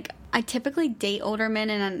me, like, I typically date older men,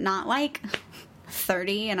 and I'm not, like,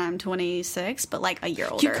 30 and I'm 26, but, like, a year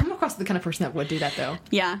older. You come across the kind of person that would do that, though.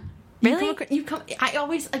 Yeah. Really? You come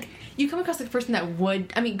across the person that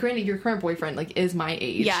would... I mean, granted, your current boyfriend, like, is my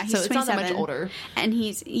age. Yeah, he's so it's 27, not that much older. And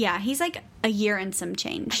he's like, a year and some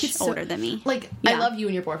change older than me. Like, I love you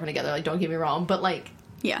and your boyfriend together, like, don't get me wrong, but, like...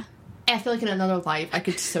 Yeah. I feel like in another life, I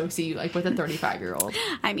could so see you, like, with a 35-year-old.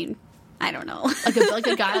 I mean... I don't know. like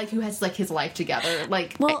a guy like who has like his life together.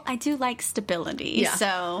 Like, well, I do like stability. Yeah.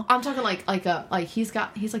 So I'm talking he's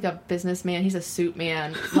like a businessman. He's a suit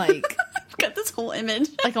man. Like, got this whole image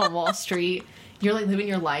like on Wall Street. You're like living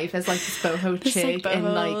your life as like this boho chick in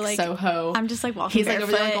like Soho. I'm just like walking. He's like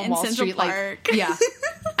over there like on Wall Street. Park. Like, yeah.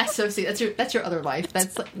 I so see that's your other life.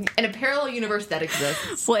 That's like, in a parallel universe that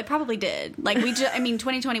exists. Well, it probably did. Like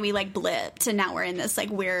 2020 we like blipped, and now we're in this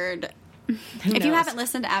like weird. If you haven't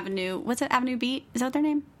listened to Avenue, what's it? Avenue Beat? Is that what their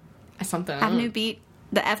name? Something. Avenue Beat.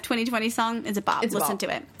 The F2020 song is a bop. Listen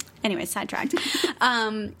to it. Anyway, sidetracked.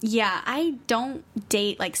 Yeah, I don't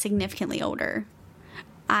date like significantly older.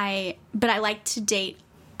 But I like to date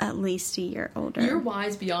at least a year older. You're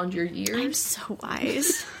wise beyond your years. I'm so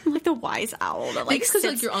wise. I'm like the wise owl. That, like, because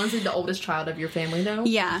like you're honestly the oldest child of your family, though.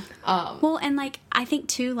 Yeah. Well, and like I think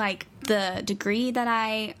too, like the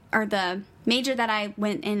the major that I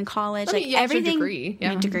went in college, like everything. Degree,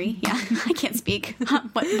 yeah. Degree, yeah. I can't speak.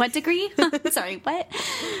 What degree? Sorry, what?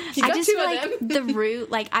 You got I just two feel of like them. the root.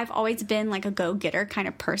 Like I've always been like a go-getter kind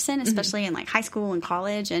of person, especially in like high school and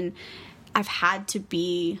college, and I've had to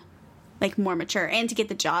be like more mature and to get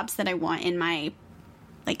the jobs that I want in my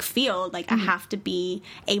like field, like I have to be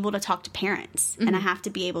able to talk to parents and I have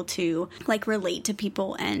to be able to like relate to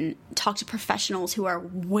people and talk to professionals who are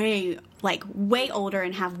way older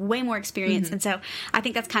and have way more experience. And so I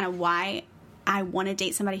think that's kind of why I want to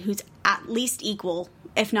date somebody who's at least equal,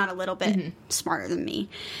 if not a little bit smarter than me.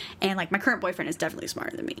 And like my current boyfriend is definitely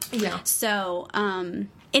smarter than me. Yeah. So,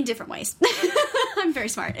 in different ways. I'm very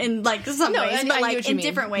smart in like some ways, but like in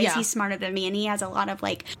different ways he's smarter than me, and he has a lot of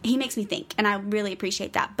like he makes me think, and I really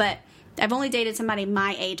appreciate that. But I've only dated somebody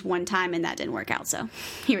my age one time, and that didn't work out. So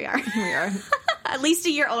here we are. At least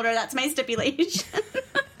a year older. That's my stipulation.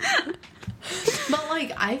 But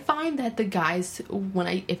like I find that the guys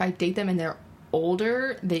if I date them and they're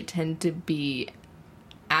older, they tend to be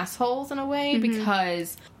assholes in a way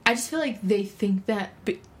because I just feel like they think that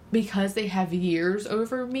because they have years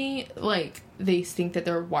over me, like they think that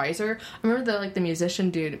they're wiser. I remember the musician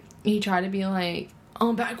dude, he tried to be like,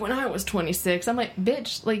 oh, back when I was 26. I'm like,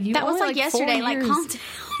 bitch, like you. That was like yesterday. Like, calm down.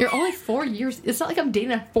 You're only 4 years. It's not like I'm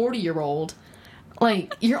dating a 40-year-old.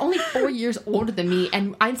 Like, you're only 4 years older than me,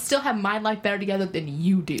 and I still have my life better together than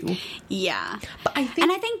you do. Yeah, but I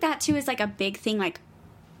think that too is like a big thing.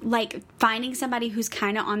 Like finding somebody who's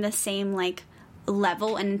kind of on the same like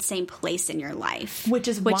level and same place in your life, which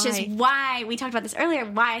is why we talked about this earlier,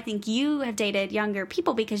 why I think you have dated younger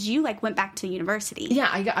people, because you like went back to university. Yeah,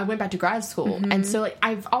 I went back to grad school, and so like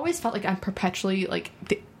I've always felt like I'm perpetually like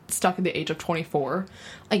stuck at the age of 24.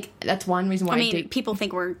 Like that's one reason why I date people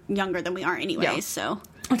think we're younger than we are anyways. So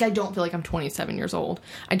like I don't feel like I'm 27 years old.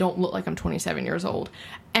 I don't look like I'm 27 years old.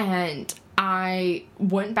 And I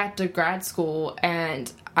went back to grad school,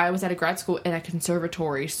 and I was at a grad school in a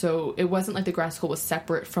conservatory, so it wasn't like the grad school was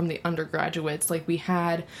separate from the undergraduates. Like, we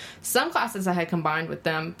had some classes I had combined with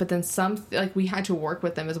them, but then some, like, we had to work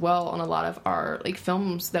with them as well on a lot of our, like,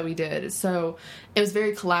 films that we did. So it was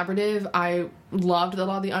very collaborative. I loved a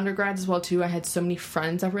lot of the undergrads as well, too. I had so many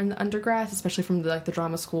friends that were in the undergrads, especially from, the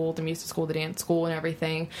drama school, the music school, the dance school, and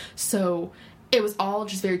everything. So it was all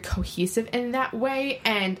just very cohesive in that way.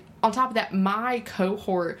 And on top of that, my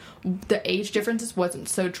cohort, the age differences wasn't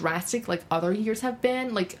so drastic like other years have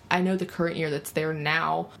been. Like, I know the current year that's there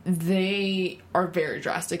now, they are very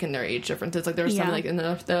drastic in their age differences. Like, there's some, like, in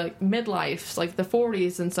the midlife, like, the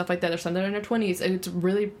 40s and stuff like that. There's some that are in their 20s. It's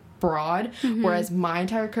really broad, whereas my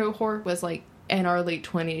entire cohort was, like, in our late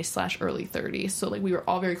 20s / early 30s. So, like, we were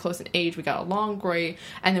all very close in age. We got along great.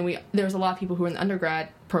 And then there was a lot of people who were in the undergrad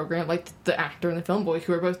program, like the actor and the film boy,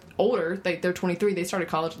 who are both older. Like, they're 23. They started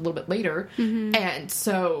college a little bit later. And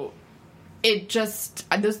so it just,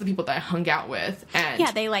 those are the people that I hung out with. And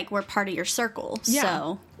yeah, they, like, were part of your circle. Yeah.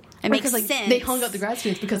 So It makes because, like, sense. they hung out the grad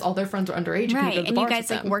students because all their friends were underage. Right, and you guys,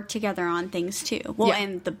 with like, them. work together on things, too. Well, Yeah.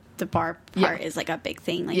 and the bar part is, like, a big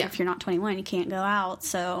thing. Like, if you're not 21, you can't go out,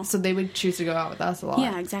 so... So they would choose to go out with us a lot.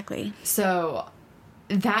 Yeah, exactly. So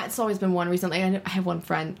that's always been one reason. Like, I have one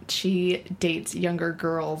friend, she dates younger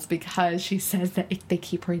girls because she says that they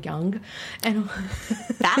keep her young. And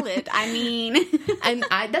Valid. I mean... and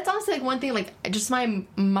that's honestly, like, one thing, like, just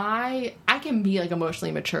my I can be, like,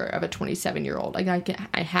 emotionally mature of a 27-year-old. Like,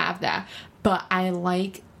 I have that. But I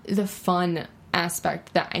like the fun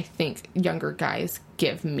aspect that I think younger guys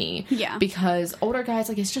give me. Yeah. Because older guys,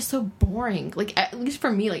 like, it's just so boring. Like, at least for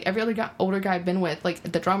me, like, every other older guy I've been with, like,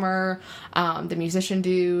 the drummer, the musician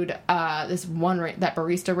dude, this one, that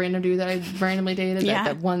barista random dude that I randomly dated,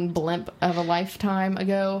 that one blimp of a lifetime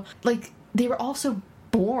ago, like, they were all so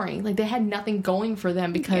boring. Like, they had nothing going for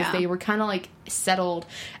them because they were kind of, like, settled,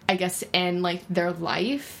 I guess, in, like, their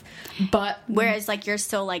life. But whereas, like, you're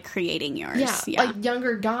still, like, creating yours. Yeah, like,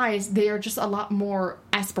 younger guys, they are just a lot more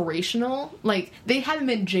aspirational. Like, they haven't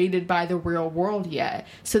been jaded by the real world yet,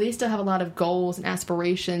 so they still have a lot of goals and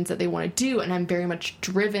aspirations that they want to do, and I'm very much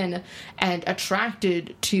driven and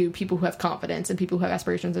attracted to people who have confidence and people who have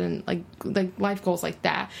aspirations and, like life goals like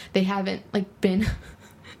that. They haven't, like, been,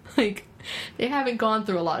 like... They haven't gone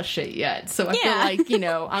through a lot of shit yet, so I feel like, you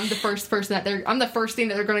know, I'm the first person that I'm the first thing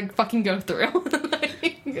that they're gonna fucking go through.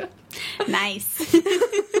 Nice.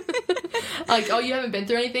 Like, oh, you haven't been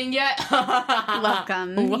through anything yet?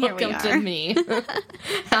 Welcome. Here we are. To me.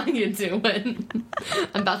 How you doing?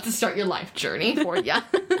 I'm about to start your life journey for you.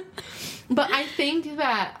 But I think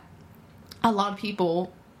that a lot of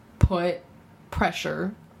people put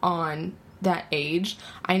pressure on that age.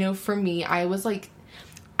 I know for me, I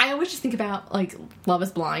always just think about, like, Love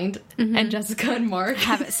is Blind and Jessica and Mark.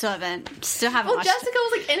 Still haven't Well, watched Jessica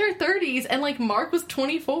was, like, in her 30s, and, like, Mark was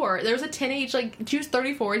 24. There was a teenage, like, she was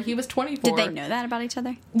 34, and he was 24. Did they know that about each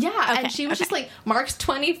other? Yeah, Okay, and she was just like, Mark's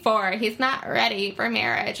 24, he's not ready for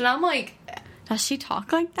marriage. And I'm like... Does she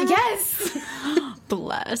talk like that? Yes!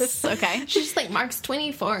 Bless. Okay. She's just like, Mark's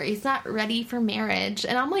 24, he's not ready for marriage.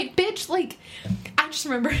 And I'm like, bitch, like, I just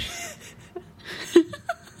remember...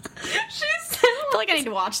 I feel like I need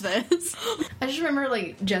to watch this. I just remember,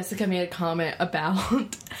 like, Jessica made a comment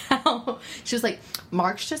about how she was like,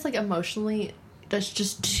 Mark's just, like, emotionally, that's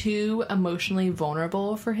just too emotionally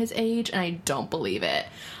vulnerable for his age, and I don't believe it.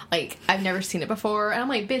 Like, I've never seen it before, and I'm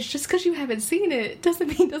like, bitch, just because you haven't seen it doesn't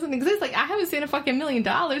mean it doesn't exist. Like, I haven't seen a fucking $1 million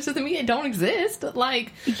doesn't mean it don't exist.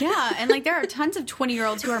 Like... Yeah, and, like, there are tons of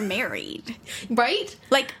 20-year-olds who are married. Right?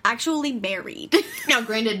 Like, actually married. Now,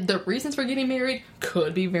 granted, the reasons for getting married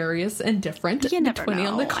could be various and different. You never depending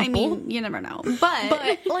know. on the couple. I mean, you never know.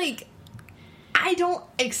 But, like, I don't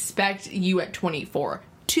expect you at 24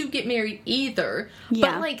 to get married either.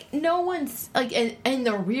 Yeah. But, like, no one's, like, in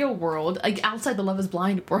the real world, like, outside the Love is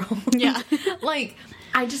Blind world. Yeah. Like,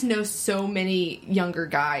 I just know so many younger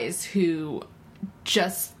guys who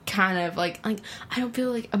just kind of, like, I don't feel,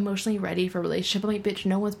 like, emotionally ready for a relationship. I'm like, bitch,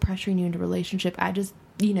 no one's pressuring you into a relationship. I just,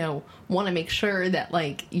 you know, want to make sure that,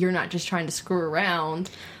 like, you're not just trying to screw around.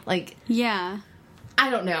 Like... Yeah. I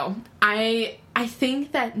don't know. I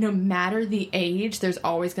think that no matter the age, there's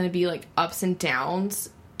always going to be, like, ups and downs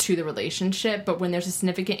to the relationship, but when there's a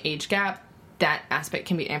significant age gap, that aspect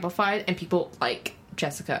can be amplified, and people like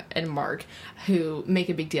Jessica and Mark who make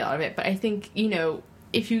a big deal out of it. But I think, you know,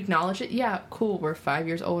 if you acknowledge it, yeah, cool, we're 5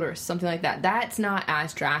 years older, something like that. That's not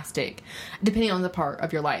as drastic, depending on the part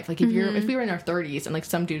of your life. Like, if if we were in our 30s and, like,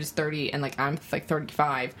 some dude is 30 and, like, I'm, like,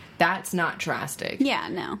 35, that's not drastic. Yeah,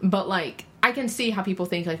 no. But, like, I can see how people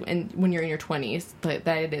think, like, when you're in your 20s, that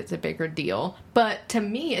it is a bigger deal. But to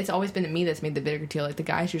me, it's always been me that's made the bigger deal. Like, the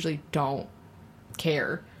guys usually don't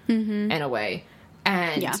care in a way.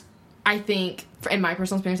 And I think, in my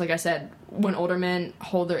personal experience, like I said, when older men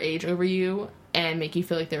hold their age over you and make you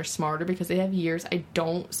feel like they're smarter because they have years, I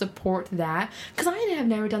don't support that. Because I have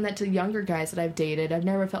never done that to younger guys that I've dated. I've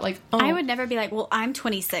never felt like, oh. I would never be like, well, I'm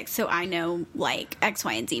 26, so I know, like, X,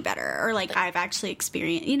 Y, and Z better. Or, like, I've actually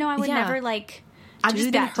experienced... You know, I would never, like... I've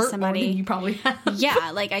just that been to somebody. More than you probably have.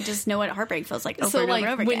 Yeah, like, I just know what heartbreak feels like over and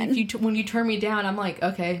over again. When you turn me down, I'm like,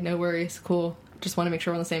 okay, no worries, cool. Just want to make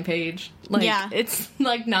sure we're on the same page. Like, it's,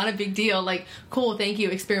 like, not a big deal. Like, cool, thank you,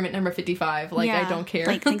 experiment number 55. Like, I don't care.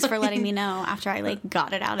 Like, thanks for letting me know after I, like,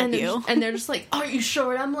 got it out of you. And they're just like, are you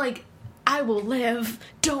sure? And I'm like, I will live.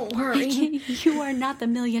 Don't worry. You are not the $1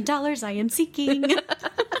 million I am seeking.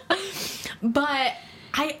 But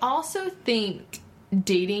I also think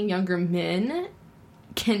dating younger men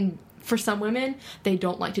can... For some women, they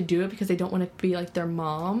don't like to do it because they don't want to be like their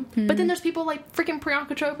mom. But then there's people like freaking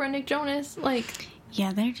Priyanka Chopra and Nick Jonas. Like,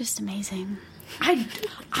 yeah, they're just amazing.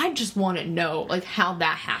 I just want to know, like, how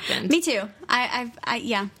that happened. Me too.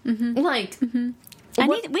 Yeah. Mm-hmm. Like,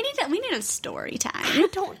 we need a story time. I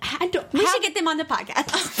don't. We should get them on the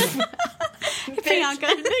podcast. Bianca.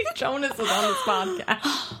 Nick Jonas is on this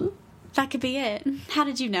podcast. That could be it. How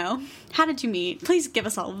did you know? How did you meet? Please give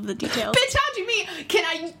us all of the details. Bitch, how'd you meet?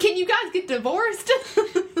 Can you guys get divorced?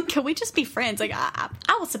 Can we just be friends? Like, I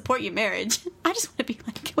will support your marriage. I just want to be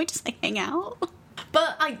like, can we just, like, hang out?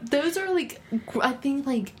 But, like, those are, like, I think,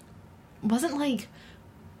 like, wasn't, like,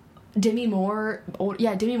 Demi Moore,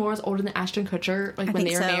 Demi Moore is older than Ashton Kutcher, like, when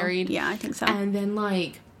they were married. Yeah, I think so. And then,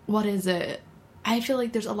 like, what is it? I feel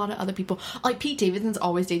like there's a lot of other people. Like, Pete Davidson's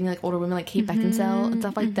always dating, like, older women, like Kate Beckinsale and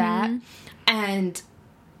stuff like that. And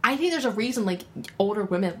I think there's a reason, like, older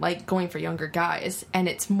women like going for younger guys. And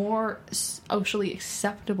it's more socially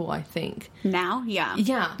acceptable, I think. Now? Yeah.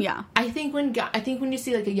 Yeah. I think when you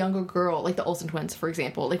see, like, a younger girl, like the Olsen twins, for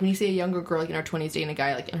example, like, when you see a younger girl, like, in her 20s dating a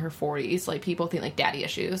guy, like, in her 40s, like, people think, like, daddy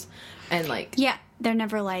issues. And, like... Yeah. They're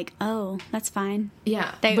never like, oh, that's fine.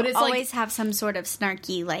 Yeah. They always have some sort of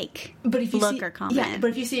snarky, like, look or comment. Yeah,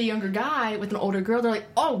 but if you see a younger guy with an older girl, they're like,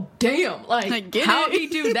 oh, damn. Like how'd he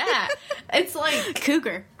do that? It's like...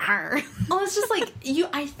 Cougar. Arr. Well, it's just like,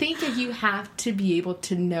 I think that you have to be able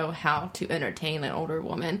to know how to entertain an older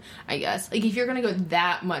woman, I guess. Like, if you're going to go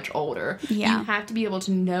that much older, you have to be able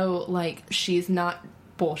to know, like, she's not...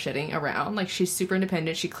 bullshitting around. Like, she's super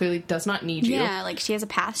independent. She clearly does not need you. Yeah, like, she has a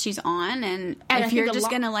path she's on, and if you're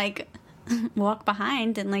just gonna, like, walk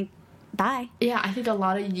behind and, like, bye. Yeah, I think a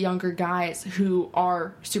lot of younger guys who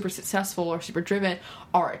are super successful or super driven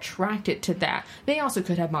are attracted to that. They also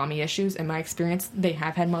could have mommy issues. In my experience, they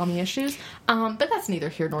have had mommy issues. But that's neither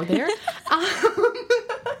here nor there. But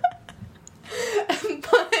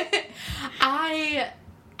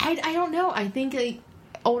I don't know. I think, like,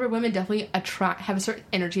 older women definitely have a certain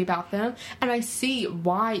energy about them, and I see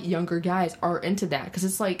why younger guys are into that, because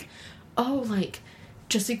it's like, oh, like,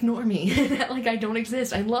 just ignore me. Like, I don't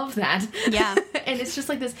exist. I love that. Yeah. And it's just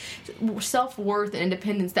like this self-worth and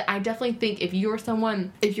independence that I definitely think if you're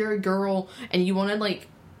a girl and you want to, like,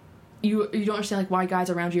 you don't understand, like, why guys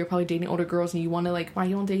around you are probably dating older girls, and you want to, like, why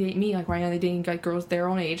don't they date me? Like, why aren't they dating, like, girls their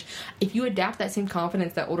own age? If you adapt that same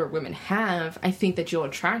confidence that older women have, I think that you'll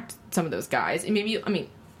attract some of those guys. And maybe,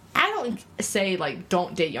 I don't say, like,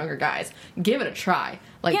 don't date younger guys. Give it a try.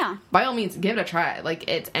 Like, by all means, give it a try. Like,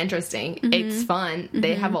 it's interesting. Mm-hmm. It's fun. Mm-hmm.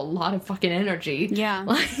 They have a lot of fucking energy. Yeah.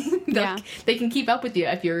 Like, they can keep up with you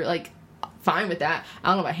if you're, like, fine with that. I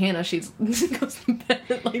don't know about Hannah. She goes to bed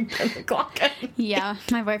at, like, 10 o'clock. Yeah.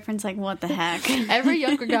 My boyfriend's like, what the heck? Every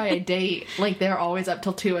younger guy I date, like, they're always up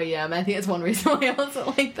till 2 a.m. I think it's one reason why I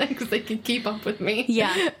also like that, because they can keep up with me.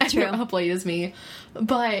 Yeah, and true. They're up late as me.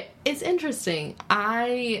 But it's interesting.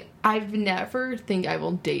 I've never think I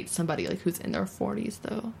will date somebody, like, who's in their 40s,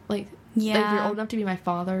 though. Like, yeah. Like, you're old enough to be my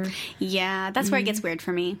father. Yeah, that's where it gets weird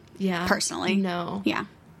for me. Yeah. Personally. No. Yeah.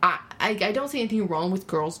 I don't see anything wrong with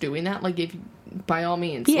girls doing that. Like, if by all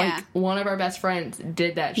means, like, one of our best friends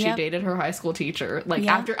did that. She dated her high school teacher. Like,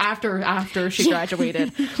 after she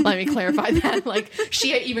graduated. Let me clarify that. Like, she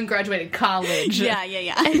had even graduated college. Yeah.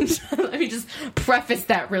 And let me just preface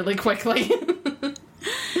that really quickly.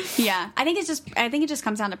 Yeah, I think it just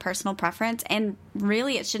comes down to personal preference, and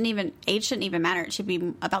really age shouldn't even matter. It should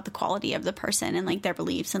be about the quality of the person and, like, their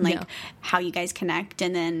beliefs and, like, how you guys connect.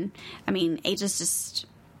 And then, age is just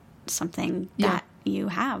something that you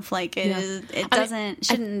have. Like,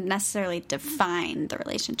 shouldn't necessarily define the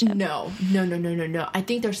relationship. No. I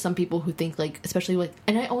think there's some people who think, like, especially, like,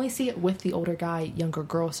 and I only see it with the older guy, younger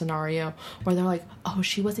girl scenario, where they're like, oh,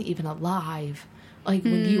 she wasn't even alive, like,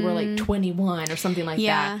 when you were, like, 21 or something like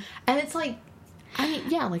that. And it's like,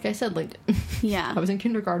 like I said, like, I was in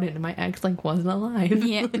kindergarten and my ex, like, wasn't alive.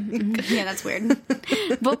 Yeah, that's weird.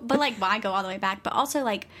 but like, why go all the way back? But also,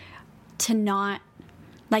 like, to not,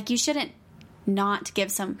 like, you shouldn't not give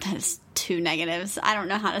some, that's two negatives. I don't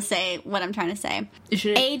know how to say what I'm trying to say.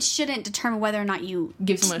 Age shouldn't determine whether or not you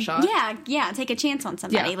give someone a shot. Yeah, take a chance on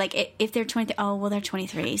somebody. Like, if they're 23, oh, well, they're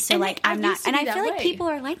 23, so, and, like, I'm not, and I feel like people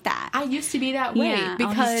are like that. I used to be that way,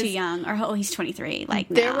 because oh, he's too young, or oh, he's 23. Like,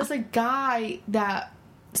 there was a guy that,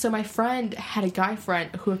 so my friend had a guy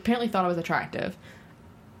friend who apparently thought I was attractive.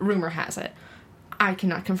 Rumor has it. I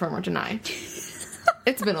cannot confirm or deny.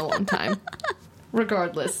 It's been a long time.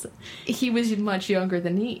 Regardless, he was much younger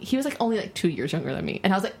than me. He was, like, only, like, 2 years younger than me.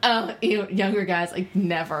 And I was like, oh, younger guys, like,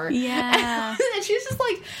 never. Yeah. And she was just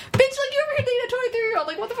like, bitch, like, you ever dated a 23-year-old?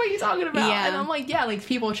 Like, what the fuck are you talking about? Yeah. And I'm like, yeah, like,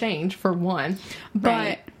 people change, for one.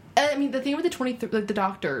 But, the thing with the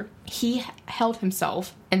doctor, he held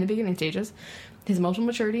himself in the beginning stages. His emotional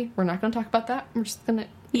maturity, we're not going to talk about that. We're just going to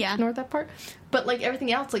Yeah. Ignore that part. But, like,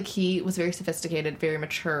 everything else, like, he was very sophisticated, very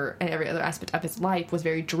mature, and every other aspect of his life was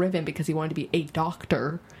very driven because he wanted to be a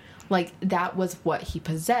doctor. Like, that was what he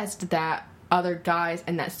possessed that other guys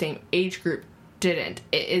in that same age group didn't.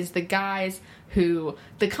 It is the guys who,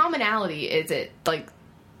 the commonality is it, like,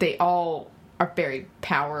 they all are very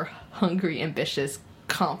power hungry, ambitious,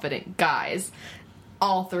 confident guys.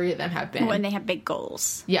 All three of them have been. When they have big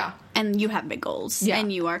goals. Yeah. And you have big goals. Yeah.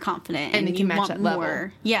 And you are confident. And they can you match want that more.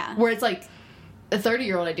 level. Yeah. Where it's like, a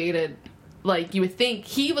 30-year-old I dated, like, you would think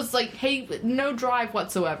he was like, hey, no drive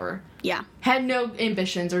whatsoever. Yeah. Had no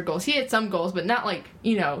ambitions or goals. He had some goals, but not like,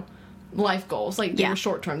 you know, life goals. Like, they were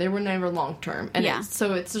short term. They were never long term. And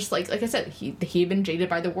so it's just like I said, he'd been jaded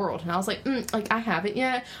by the world. And I was like, like, I haven't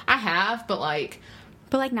yet. I have, but like,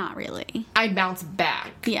 not really. I bounce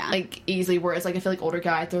back. Yeah. Like, easily. Whereas, like, I feel like older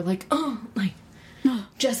guys, they're like, oh, like,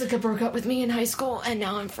 Jessica broke up with me in high school, and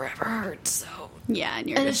now I'm forever hurt, so. Yeah, and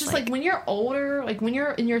it's just like, when you're older, like, when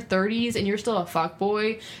you're in your 30s and you're still a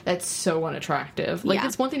fuckboy, that's so unattractive. Like,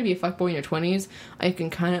 it's one thing to be a fuckboy in your 20s. I can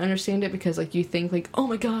kind of understand it because, like, you think, like, oh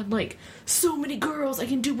my god, like, so many girls, I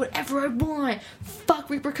can do whatever I want. Fuck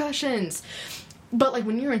repercussions. But, like,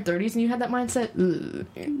 when you're in 30s and you have that mindset, ugh.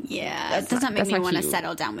 Yeah, it does not make me want to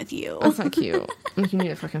settle down with you. That's not cute. Like, you need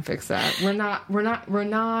to fucking fix that. We're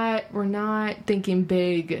not thinking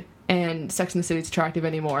big and Sex and the City's attractive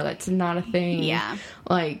anymore. That's not a thing. Yeah.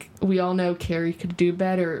 Like, we all know Carrie could do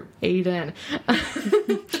better. Aiden.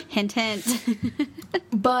 Hint, hint.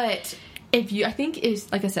 But I think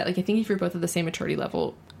if you're both at the same maturity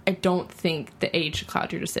level, I don't think the age should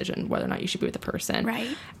cloud your decision whether or not you should be with a person. Right.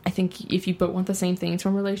 I think if you both want the same things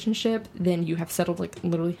from a relationship, then you have settled, like,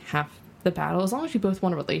 literally half the battle. As long as you both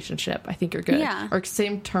want a relationship, I think you're good. Yeah. Or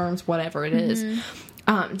same terms, whatever it is.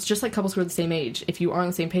 It's just like couples who are the same age. If you are on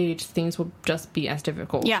the same page, things will just be as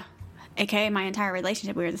difficult. Yeah. AKA my entire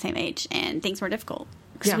relationship, we were the same age, and things were difficult.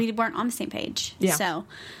 Because we weren't on the same page. Yeah. So,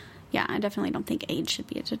 yeah, I definitely don't think age should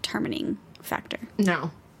be a determining factor.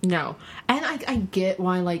 No. And I get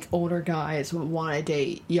why, like, older guys would want to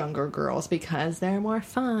date younger girls because they're more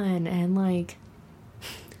fun and, like,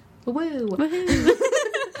 woo. Woohoo.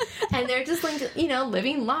 And they're just, like, you know,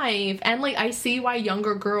 living life. And, like, I see why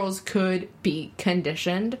younger girls could be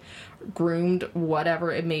conditioned, groomed,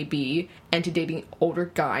 whatever it may be, into dating older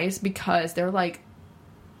guys because they're, like,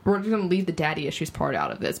 we're going to leave the daddy issues part out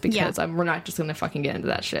of this because we're not just going to fucking get into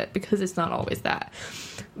that shit because it's not always that.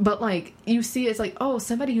 But, like, you see it's like, oh,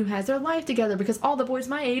 somebody who has their life together because all the boys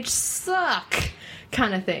my age suck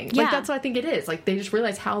kind of thing. Yeah. Like, that's what I think it is. Like, they just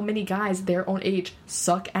realize how many guys their own age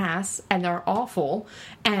suck ass and they're awful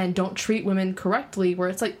and don't treat women correctly, where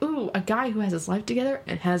it's like, ooh, a guy who has his life together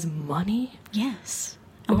and has money. Yes.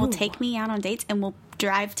 And will take me out on dates and will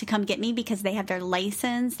drive to come get me because they have their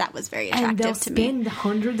license. That was very attractive to me. And they'll spend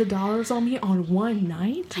hundreds of dollars on me on one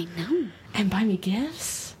night. I know. And buy me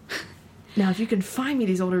gifts. Now, if you can find me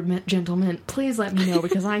these older gentlemen, please let me know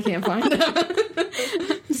because I can't find them.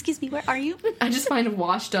 Excuse me, where are you? I just find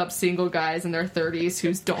washed up single guys in their 30s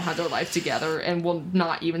who don't have their life together and will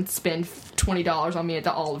not even spend $20 on me at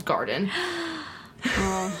the Olive Garden.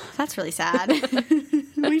 Oh, that's really sad.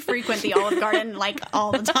 We frequent the Olive Garden, like,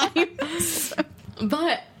 all the time. So.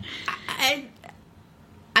 But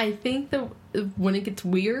I think when it gets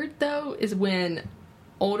weird, though, is when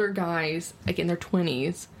older guys, like in their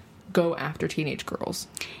 20s, go after teenage girls.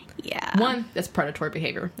 Yeah. One, that's predatory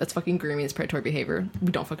behavior. That's fucking grooming. It's predatory behavior.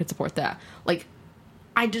 We don't fucking support that. Like,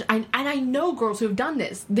 I know girls who have done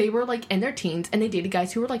this. They were, like, in their teens, and they dated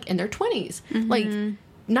guys who were, like, in their 20s. Mm-hmm. Like,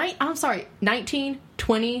 19,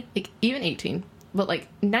 20, like, even 18. But, like,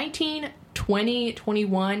 19, 20,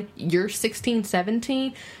 21, you're 16,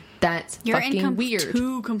 17, that's fucking weird. You're in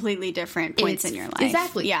two completely different points in your life.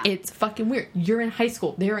 Exactly. Yeah. It's fucking weird. You're in high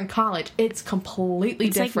school. They're in college. It's completely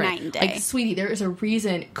different. Like night and day. Like, sweetie, there is a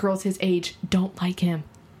reason girls his age don't like him.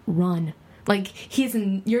 Run. Like,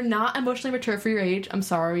 you're not emotionally mature for your age. I'm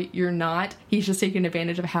sorry, you're not. He's just taking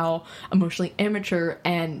advantage of how emotionally immature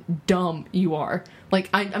and dumb you are. Like,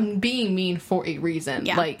 I'm being mean for a reason.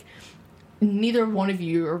 Yeah. Like, neither one of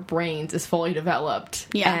your brains is fully developed.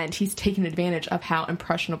 Yeah. And he's taking advantage of how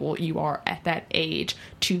impressionable you are at that age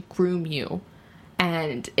to groom you.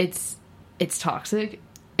 And it's toxic.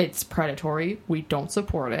 It's predatory. We don't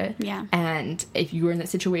support it. Yeah. And if you are in that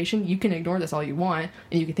situation, you can ignore this all you want,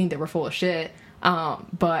 and you can think that we're full of shit.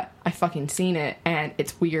 But I fucking seen it, and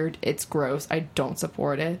it's weird. It's gross. I don't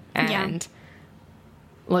support it. And,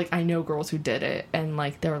 like, I know girls who did it, and,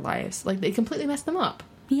 like, their lives, like, they completely messed them up.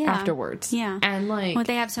 Afterwards. Yeah. And, like... Well,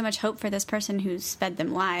 they have so much hope for this person who's fed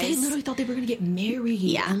them lies. They literally thought they were going to get married.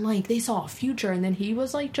 Yeah. And, like, they saw a future, and then he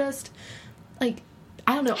was, like, just... Like,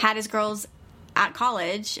 I don't know. had his girls at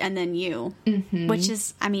college and then you, which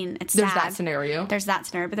is, I mean, it's There's sad. that scenario. There's that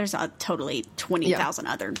scenario, but there's a totally 20,000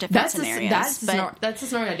 other different That's scenarios. that's a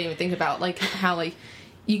scenario I didn't even think about. Like how like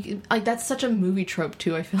you like that's such a movie trope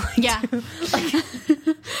too. I feel like Yeah.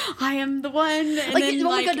 like, I am the one. And like then, oh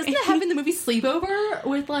my god, doesn't it have in the movie Sleepover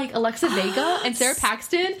with like Alexa Vega and Sarah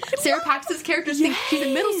Paxton? Sarah Paxton's character thinks she's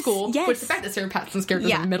in middle school. Yes. Which the fact that Sarah Paxton's character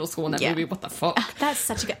is in middle school in that movie, what the fuck? That's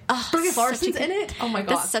such a good. Brie Larson's in it. Oh my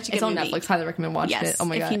god, That's such a good it's on movie. Netflix. Highly recommend watching Yes, it. Oh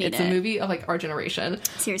my if god, you need it's a it. movie of like our generation.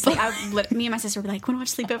 Seriously, me and my sister were like, "Want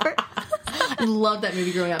to watch Sleepover?" I love that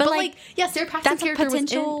movie growing up. But, But like, like, yeah, Sarah Paxton's That's a character was in.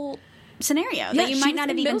 potential scenario Yeah, that you she might was not in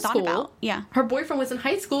have even middle thought school. about. Yeah, Her boyfriend was in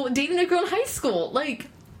high school dating a girl in high school. Like,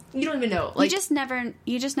 you don't even know. Like, you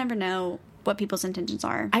just never know what people's intentions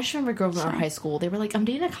are. I just remember growing up in high school. They were like, "I'm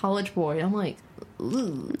dating a college boy." I'm like,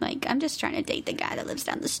 "Ooh, Like, I'm just trying to date the guy that lives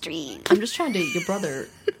down the street. I'm just trying to date your brother,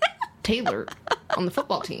 Taylor, on the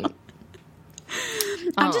football team."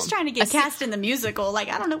 I'm just trying to get cast in the musical. Like,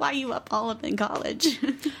 I don't know why you all up in college.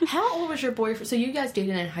 How old was your boyfriend? So you guys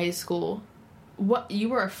dated in high school. What, you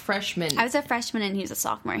were a freshman? I was a freshman and he was a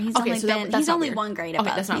sophomore. He's Okay, only so been that's he's not only weird. one grade above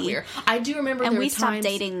Okay, that's not me. weird. I do remember, And there we were stopped times,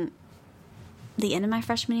 dating the end of my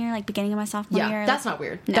freshman year, like beginning of my sophomore Yeah, year. that's like, not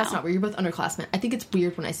weird. No. That's not weird. You're both underclassmen. I think it's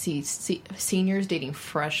weird when I see seniors dating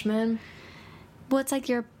freshmen. Well, it's like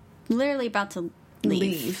you're literally about to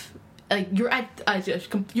leave. Like they're at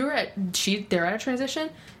a transition,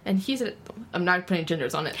 and he's at. I'm not putting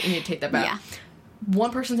genders on it. I need to take that back. Yeah.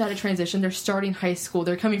 One person's at a transition. They're starting high school.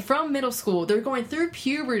 They're coming from middle school. They're going through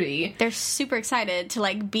puberty. They're super excited to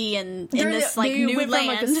like be in They this like new went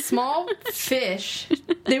land. from like a small fish.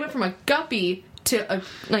 They went from a guppy to a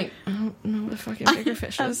like I don't know what the fucking bigger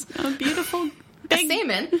fish is. a beautiful A big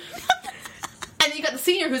salmon. And then you got the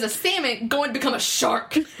senior who's a salmon going to become a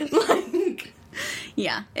shark. Like,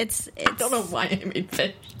 Yeah, it's I don't know why I made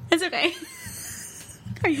fish. It's okay.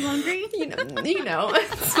 Are you hungry? You know,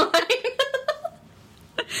 it's fine.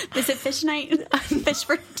 Is it fish night? Fish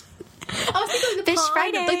for I was thinking like the Fish pond,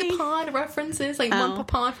 Friday. like the pond references, like one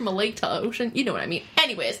pond from a lake to ocean. You know what I mean?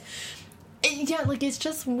 Anyways, yeah, like it's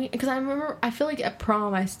just because I remember. I feel like at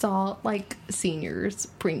prom I saw like seniors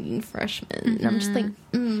bringing freshmen, and I'm just like,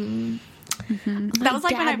 That was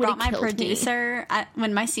like when I brought my killed me. producer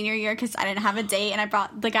when my senior year because I didn't have a date, and I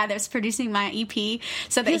brought the guy that was producing my EP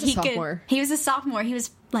so that was a he could. sophomore. He was a sophomore. He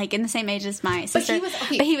was like in the same age as my sister, but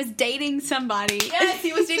he was dating somebody. Yes,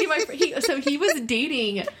 he was dating he was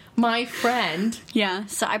dating my friend Yeah,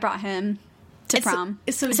 so I brought him to And so- prom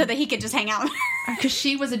so- that he could just hang out. because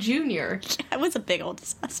she was a junior, It was a big old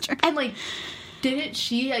disaster. and like, didn't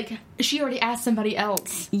she like she already asked somebody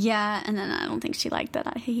else? Yeah, and then I don't think she liked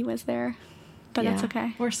that he was there, but that's Yeah.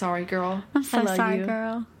 okay. We're sorry, girl. I'm so I love sorry, you.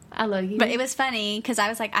 girl. I love you. But it was funny because I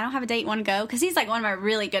was like, I don't have a date, want to go? Because he's like one of my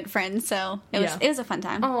really good friends, so it was a fun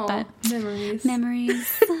time. Oh, But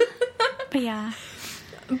memories. But yeah,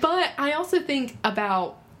 But I also think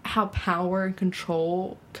about how power and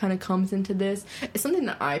control kind of comes into this. It's something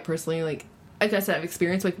that I personally like I said, I've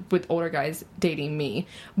experienced with older guys dating me.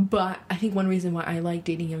 But I think one reason why I like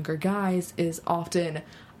dating younger guys is often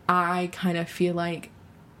I kind of feel like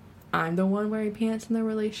I'm the one wearing pants in the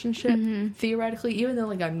relationship, theoretically, even though,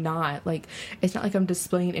 like, I'm not. Like, it's not like I'm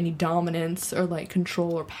displaying any dominance or, like,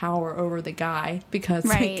 control or power over the guy, because,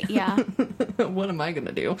 right, like, yeah. what am I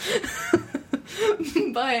gonna do?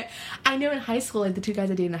 But I know in high school, like, the two guys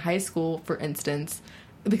I dated in high school, for instance,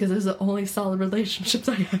 because those are the only solid relationships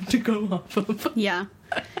I have to go off of. Yeah.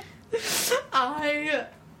 I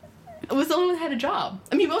was the only one who had a job.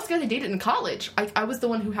 I mean, most guys I dated in college, I was the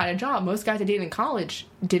one who had a job. Most guys I dated in college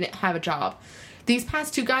didn't have a job. These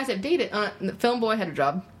past two guys I've dated, the film boy had a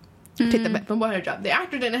job. Take the film boy had a job. The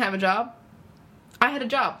actor didn't have a job. I had a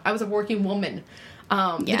job. I was a working woman.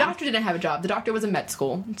 The doctor didn't have a job. The doctor was in med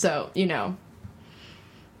school. So, you know.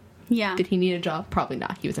 Yeah. Did he need a job? Probably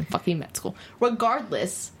not. He was in fucking med school.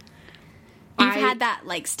 Regardless, You've had that,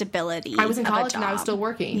 like, stability. I was in of a college and I was job. still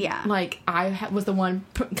working. Yeah. Like, I was the one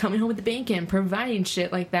coming home with the bacon, providing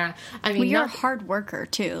shit like that. I mean, Well, you're a not- hard worker,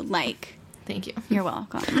 too. Like, Thank you. you're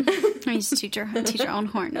welcome. I used to toot your own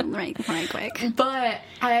horn right quick. But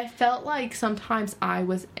I felt like sometimes I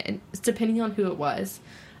was, depending on who it was,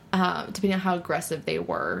 depending on how aggressive they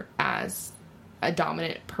were as a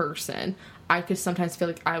dominant person, I could sometimes feel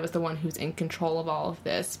like I was the one who's in control of all of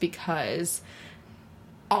this, because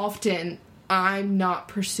often I'm not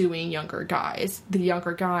pursuing younger guys. The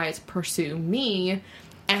younger guys pursue me,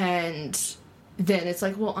 and then it's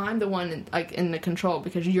like, well, I'm the one in the control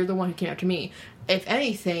because you're the one who came after me. If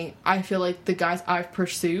anything, I feel like the guys I've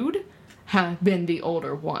pursued have been the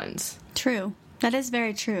older ones. True. That is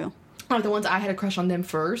very true. are the ones I had a crush on them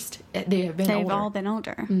first. They have been They've older. all been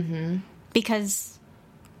older. Mm-hmm. Because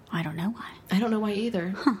I don't know why. I don't know why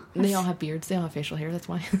either. They all have beards. They all have facial hair. That's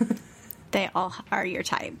why. They all are your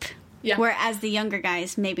type. Yeah. Whereas the younger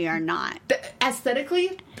guys maybe are not.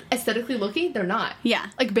 Aesthetically looking, they're not. Yeah.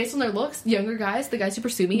 Like, based on their looks, younger guys, the guys who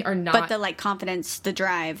pursue me, are not. But the, like, confidence, the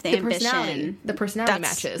drive, the ambition. The personality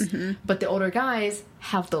matches. Mm-hmm. But the older guys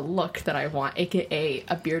have the look that I want, a.k.a.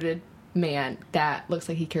 a bearded man that looks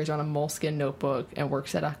like he carries around a moleskin notebook and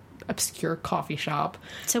works at a obscure coffee shop.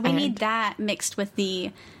 So we need that mixed with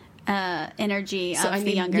the energy of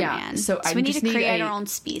the younger man. So we need to create our own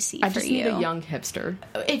species. I just need a young hipster.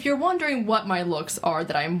 If you're wondering what my looks are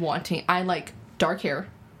that I'm wanting, I like dark hair,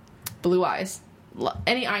 blue eyes,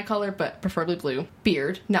 any eye color, but preferably blue.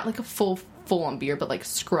 Beard, not like a full-on beard, but like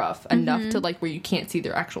scruff, enough to like where you can't see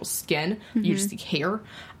their actual skin. You just see hair.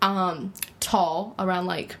 Tall, around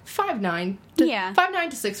like 5'9", 5'9"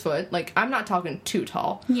 to 6 foot. Like, I'm not talking too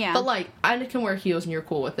tall. Yeah. But like, I can wear heels and you're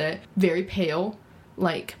cool with it. Very pale.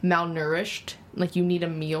 Like, malnourished, like you need a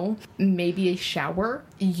meal, maybe a shower.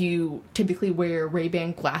 You typically wear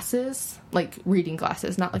Ray-Ban glasses, like reading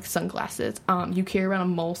glasses, not like sunglasses. You carry around a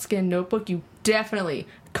moleskin notebook. You definitely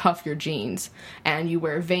cuff your jeans, and you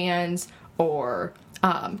wear Vans or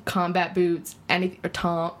combat boots,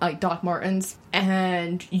 like Doc Martens,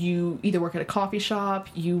 and you either work at a coffee shop,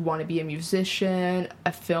 you want to be a musician,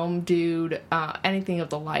 a film dude, anything of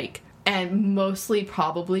the like. And mostly,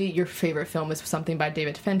 probably, your favorite film is something by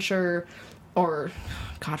David Fincher, or,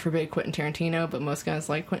 God forbid, Quentin Tarantino, but most guys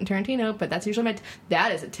like Quentin Tarantino, but that's usually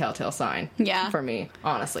that is a telltale sign for me,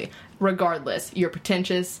 honestly. Regardless, you're a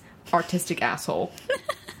pretentious, artistic asshole.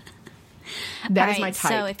 That is my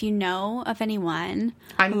type. So if you know of anyone,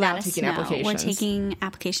 I'm now let us taking know. applications. We're taking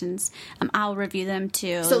applications. I'll review them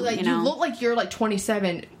too. So, like, you look like you're like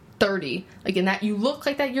 27, 30, like in that, you look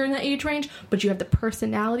like that you're in that age range, but you have the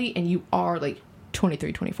personality and you are like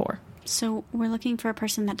 23, 24. So we're looking for a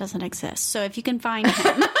person that doesn't exist. So if you can find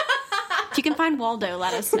him, if you can find Waldo,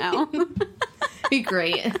 let us know. Be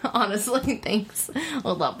great. Honestly, thanks.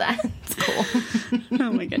 I love that. It's cool.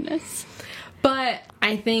 Oh my goodness. But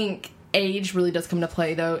I think age really does come into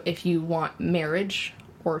play, though, if you want marriage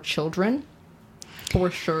or children,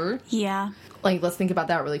 for sure. Yeah. Like, let's think about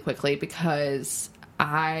that really quickly, because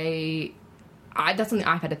that's something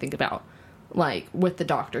I've had to think about, like, with the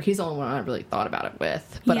doctor. He's the only one I really thought about it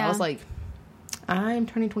with. But I was like, I'm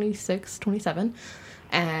turning 26, 27,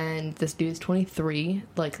 and this dude's 23.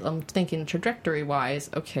 Like, I'm thinking trajectory-wise,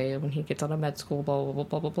 okay, when he gets out of med school, blah, blah, blah,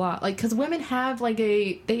 blah, blah, blah. Like, because women have, like,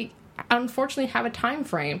 they unfortunately have a time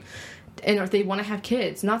frame. And if they want to have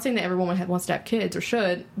kids, not saying that every woman wants to have kids or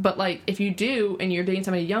should, but like if you do and you're dating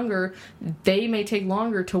somebody younger, they may take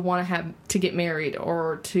longer to get married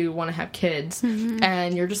or to want to have kids,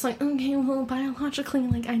 and you're just like, okay, well, biologically,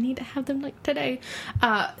 like I need to have them like today.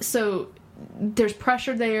 So there's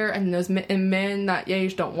pressure there, and those men that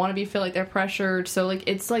age don't want to feel like they're pressured. So like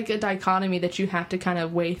it's like a dichotomy that you have to kind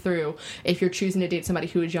of weigh through if you're choosing to date somebody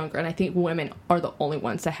who is younger. And I think women are the only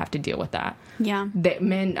ones that have to deal with that. Yeah, that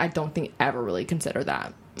men, I don't think, ever really consider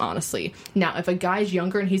that, honestly. Now, if a guy's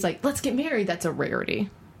younger and he's like, let's get married, that's a rarity.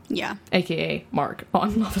 Yeah, aka Mark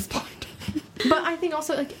on Love Is Blind. But I think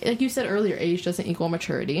also, like you said earlier, age doesn't equal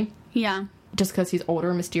maturity. Yeah. Just because he's older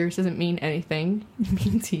and mysterious doesn't mean anything. It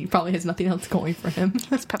means he probably has nothing else going for him.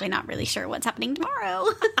 He's probably not really sure what's happening tomorrow.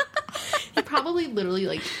 He probably literally,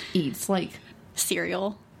 like, eats, like...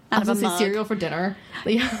 cereal out of a mug. Cereal for dinner.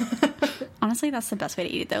 Yeah. Honestly, that's the best way to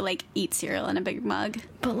eat it, though. Like, eat cereal in a big mug.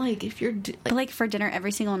 But, like, if you're... but, like, for dinner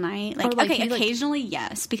every single night? Like, okay, occasionally,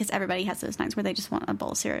 yes. Because everybody has those nights where they just want a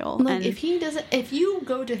bowl of cereal. Like, and if he doesn't... If you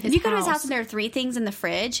go to his house... If you go to his house and there are 3 things in the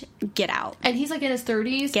fridge, get out. And he's, like, in his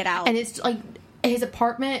 30s. Get out. And it's, like... his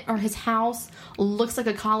apartment or his house looks like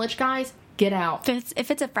a college guy's, get out.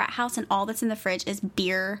 If it's a frat house and all that's in the fridge is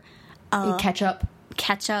beer, and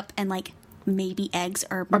ketchup, and like maybe eggs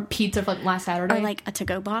or pizza from last Saturday, or like a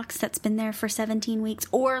to-go box that's been there for 17 weeks,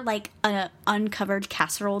 or like a uncovered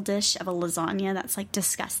casserole dish of a lasagna that's like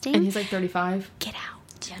disgusting. And he's like 35. Get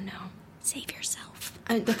out. Yeah, no. Save yourself.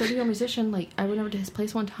 And the 30-year-old musician, like, I went over to his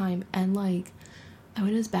place one time and like I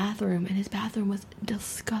went to his bathroom and his bathroom was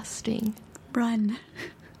disgusting. Run.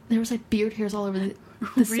 There was like beard hairs all over the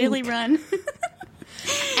really sink. run.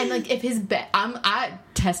 And like if his bed, I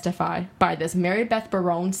testify by this. Mary Beth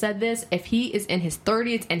Barone said this. If he is in his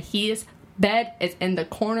 30s and his bed is in the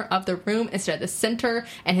corner of the room instead of the center,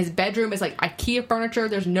 and his bedroom is like IKEA furniture,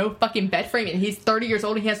 there's no fucking bed frame, and he's 30 years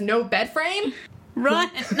old and he has no bed frame, run.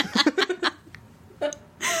 This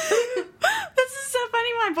is so funny.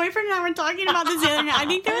 My boyfriend and I I were talking about this the other night. I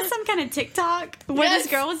think there was some kind of TikTok where this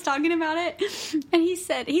girl was talking about it. And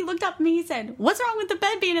he looked up at me, he said, "What's wrong with the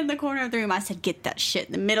bed being in the corner of the room?" I said, "Get that shit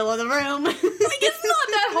in the middle of the room." Like, it's not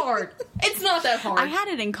that hard. It's not that hard. I had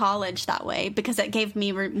it in college that way because it gave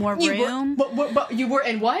me more You room. but you were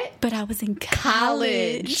in what? But I was in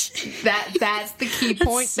college. That's the key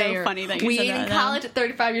point so there. funny that you we said ain't that in now. college at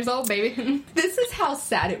 35 years old, baby. This is how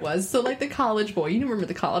sad it was. So, like, the college boy. You remember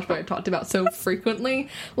the college boy I talked about so frequently?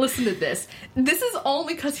 Listen to this. This is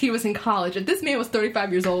only because he was in college. If this man was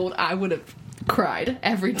 35 years old, I would have cried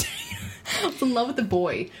every day. I was in love with the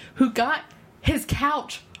boy who got his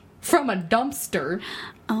couch from a dumpster.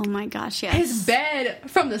 Oh my gosh, yes. His bed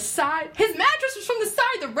from the side. His mattress was from the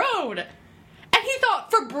side of the road. And he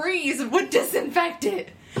thought Febreze would disinfect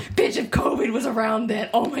it. Bitch, if COVID was around then,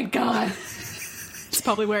 oh my god. It's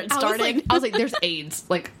probably where it started. I was like, there's AIDS.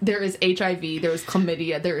 Like, there is HIV, there is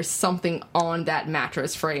chlamydia, there is something on that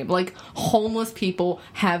mattress frame. Like, homeless people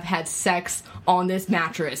have had sex on this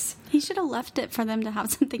mattress. He should have left it for them to have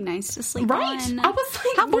something nice to sleep Right? on. I was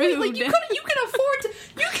like, how boy, rude. like you can afford to,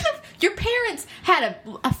 your parents had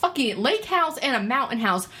a fucking lake house and a mountain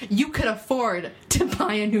house. You could afford to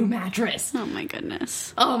buy a new mattress. Oh my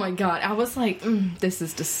goodness. Oh my god. I was like, this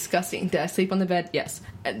is disgusting. Did I sleep on the bed? Yes.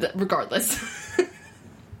 Regardless.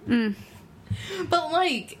 But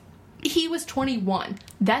like, he was 21.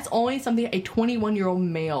 That's only something a 21-year-old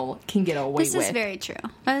male can get away with. This is very true.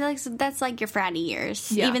 That's like your fratty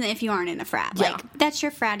years, Yeah. even if you aren't in a frat. Yeah. Like, that's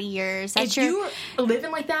your fratty years. That's If your... you're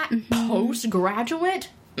living like that post-graduate,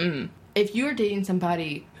 if you're dating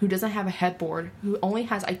somebody who doesn't have a headboard, who only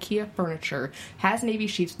has IKEA furniture, has navy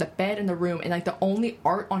sheets, the bed in the room, and like the only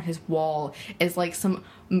art on his wall is like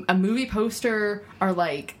a movie poster or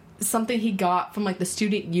like something he got from like the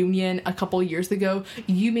student union a couple years ago,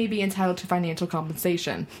 you may be entitled to financial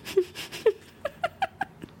compensation.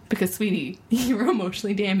 Because, sweetie, you're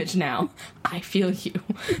emotionally damaged now. I feel you.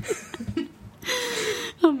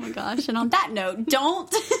 Oh my gosh. And on that note,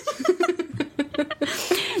 don't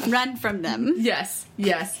run from them. Yes.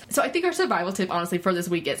 So I think our survival tip, honestly, for this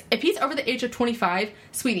week is, if he's over the age of 25,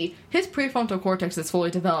 sweetie, his prefrontal cortex is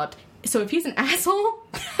fully developed. So if he's an asshole,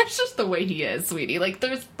 that's just the way he is, sweetie. Like,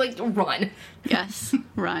 there's, like, run. Yes.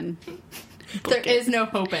 Run. There is no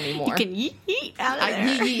hope anymore. You can yeet out of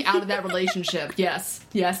there. Yeet out of that relationship. Yes,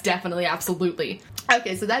 definitely, absolutely.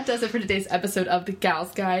 Okay, so that does it for today's episode of The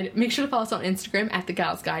Gals Guide. Make sure to follow us on Instagram at The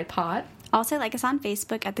Gals Guide Pod. Also, like us on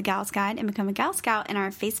Facebook at The Gals Guide and become a Gal Scout in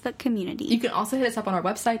our Facebook community. You can also hit us up on our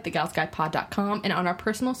website, thegalsguidepod.com, and on our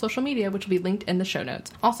personal social media, which will be linked in the show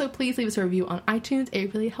notes. Also, please leave us a review on iTunes.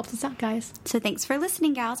 It really helps us out, guys. So thanks for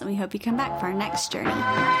listening, gals, and we hope you come back for our next journey.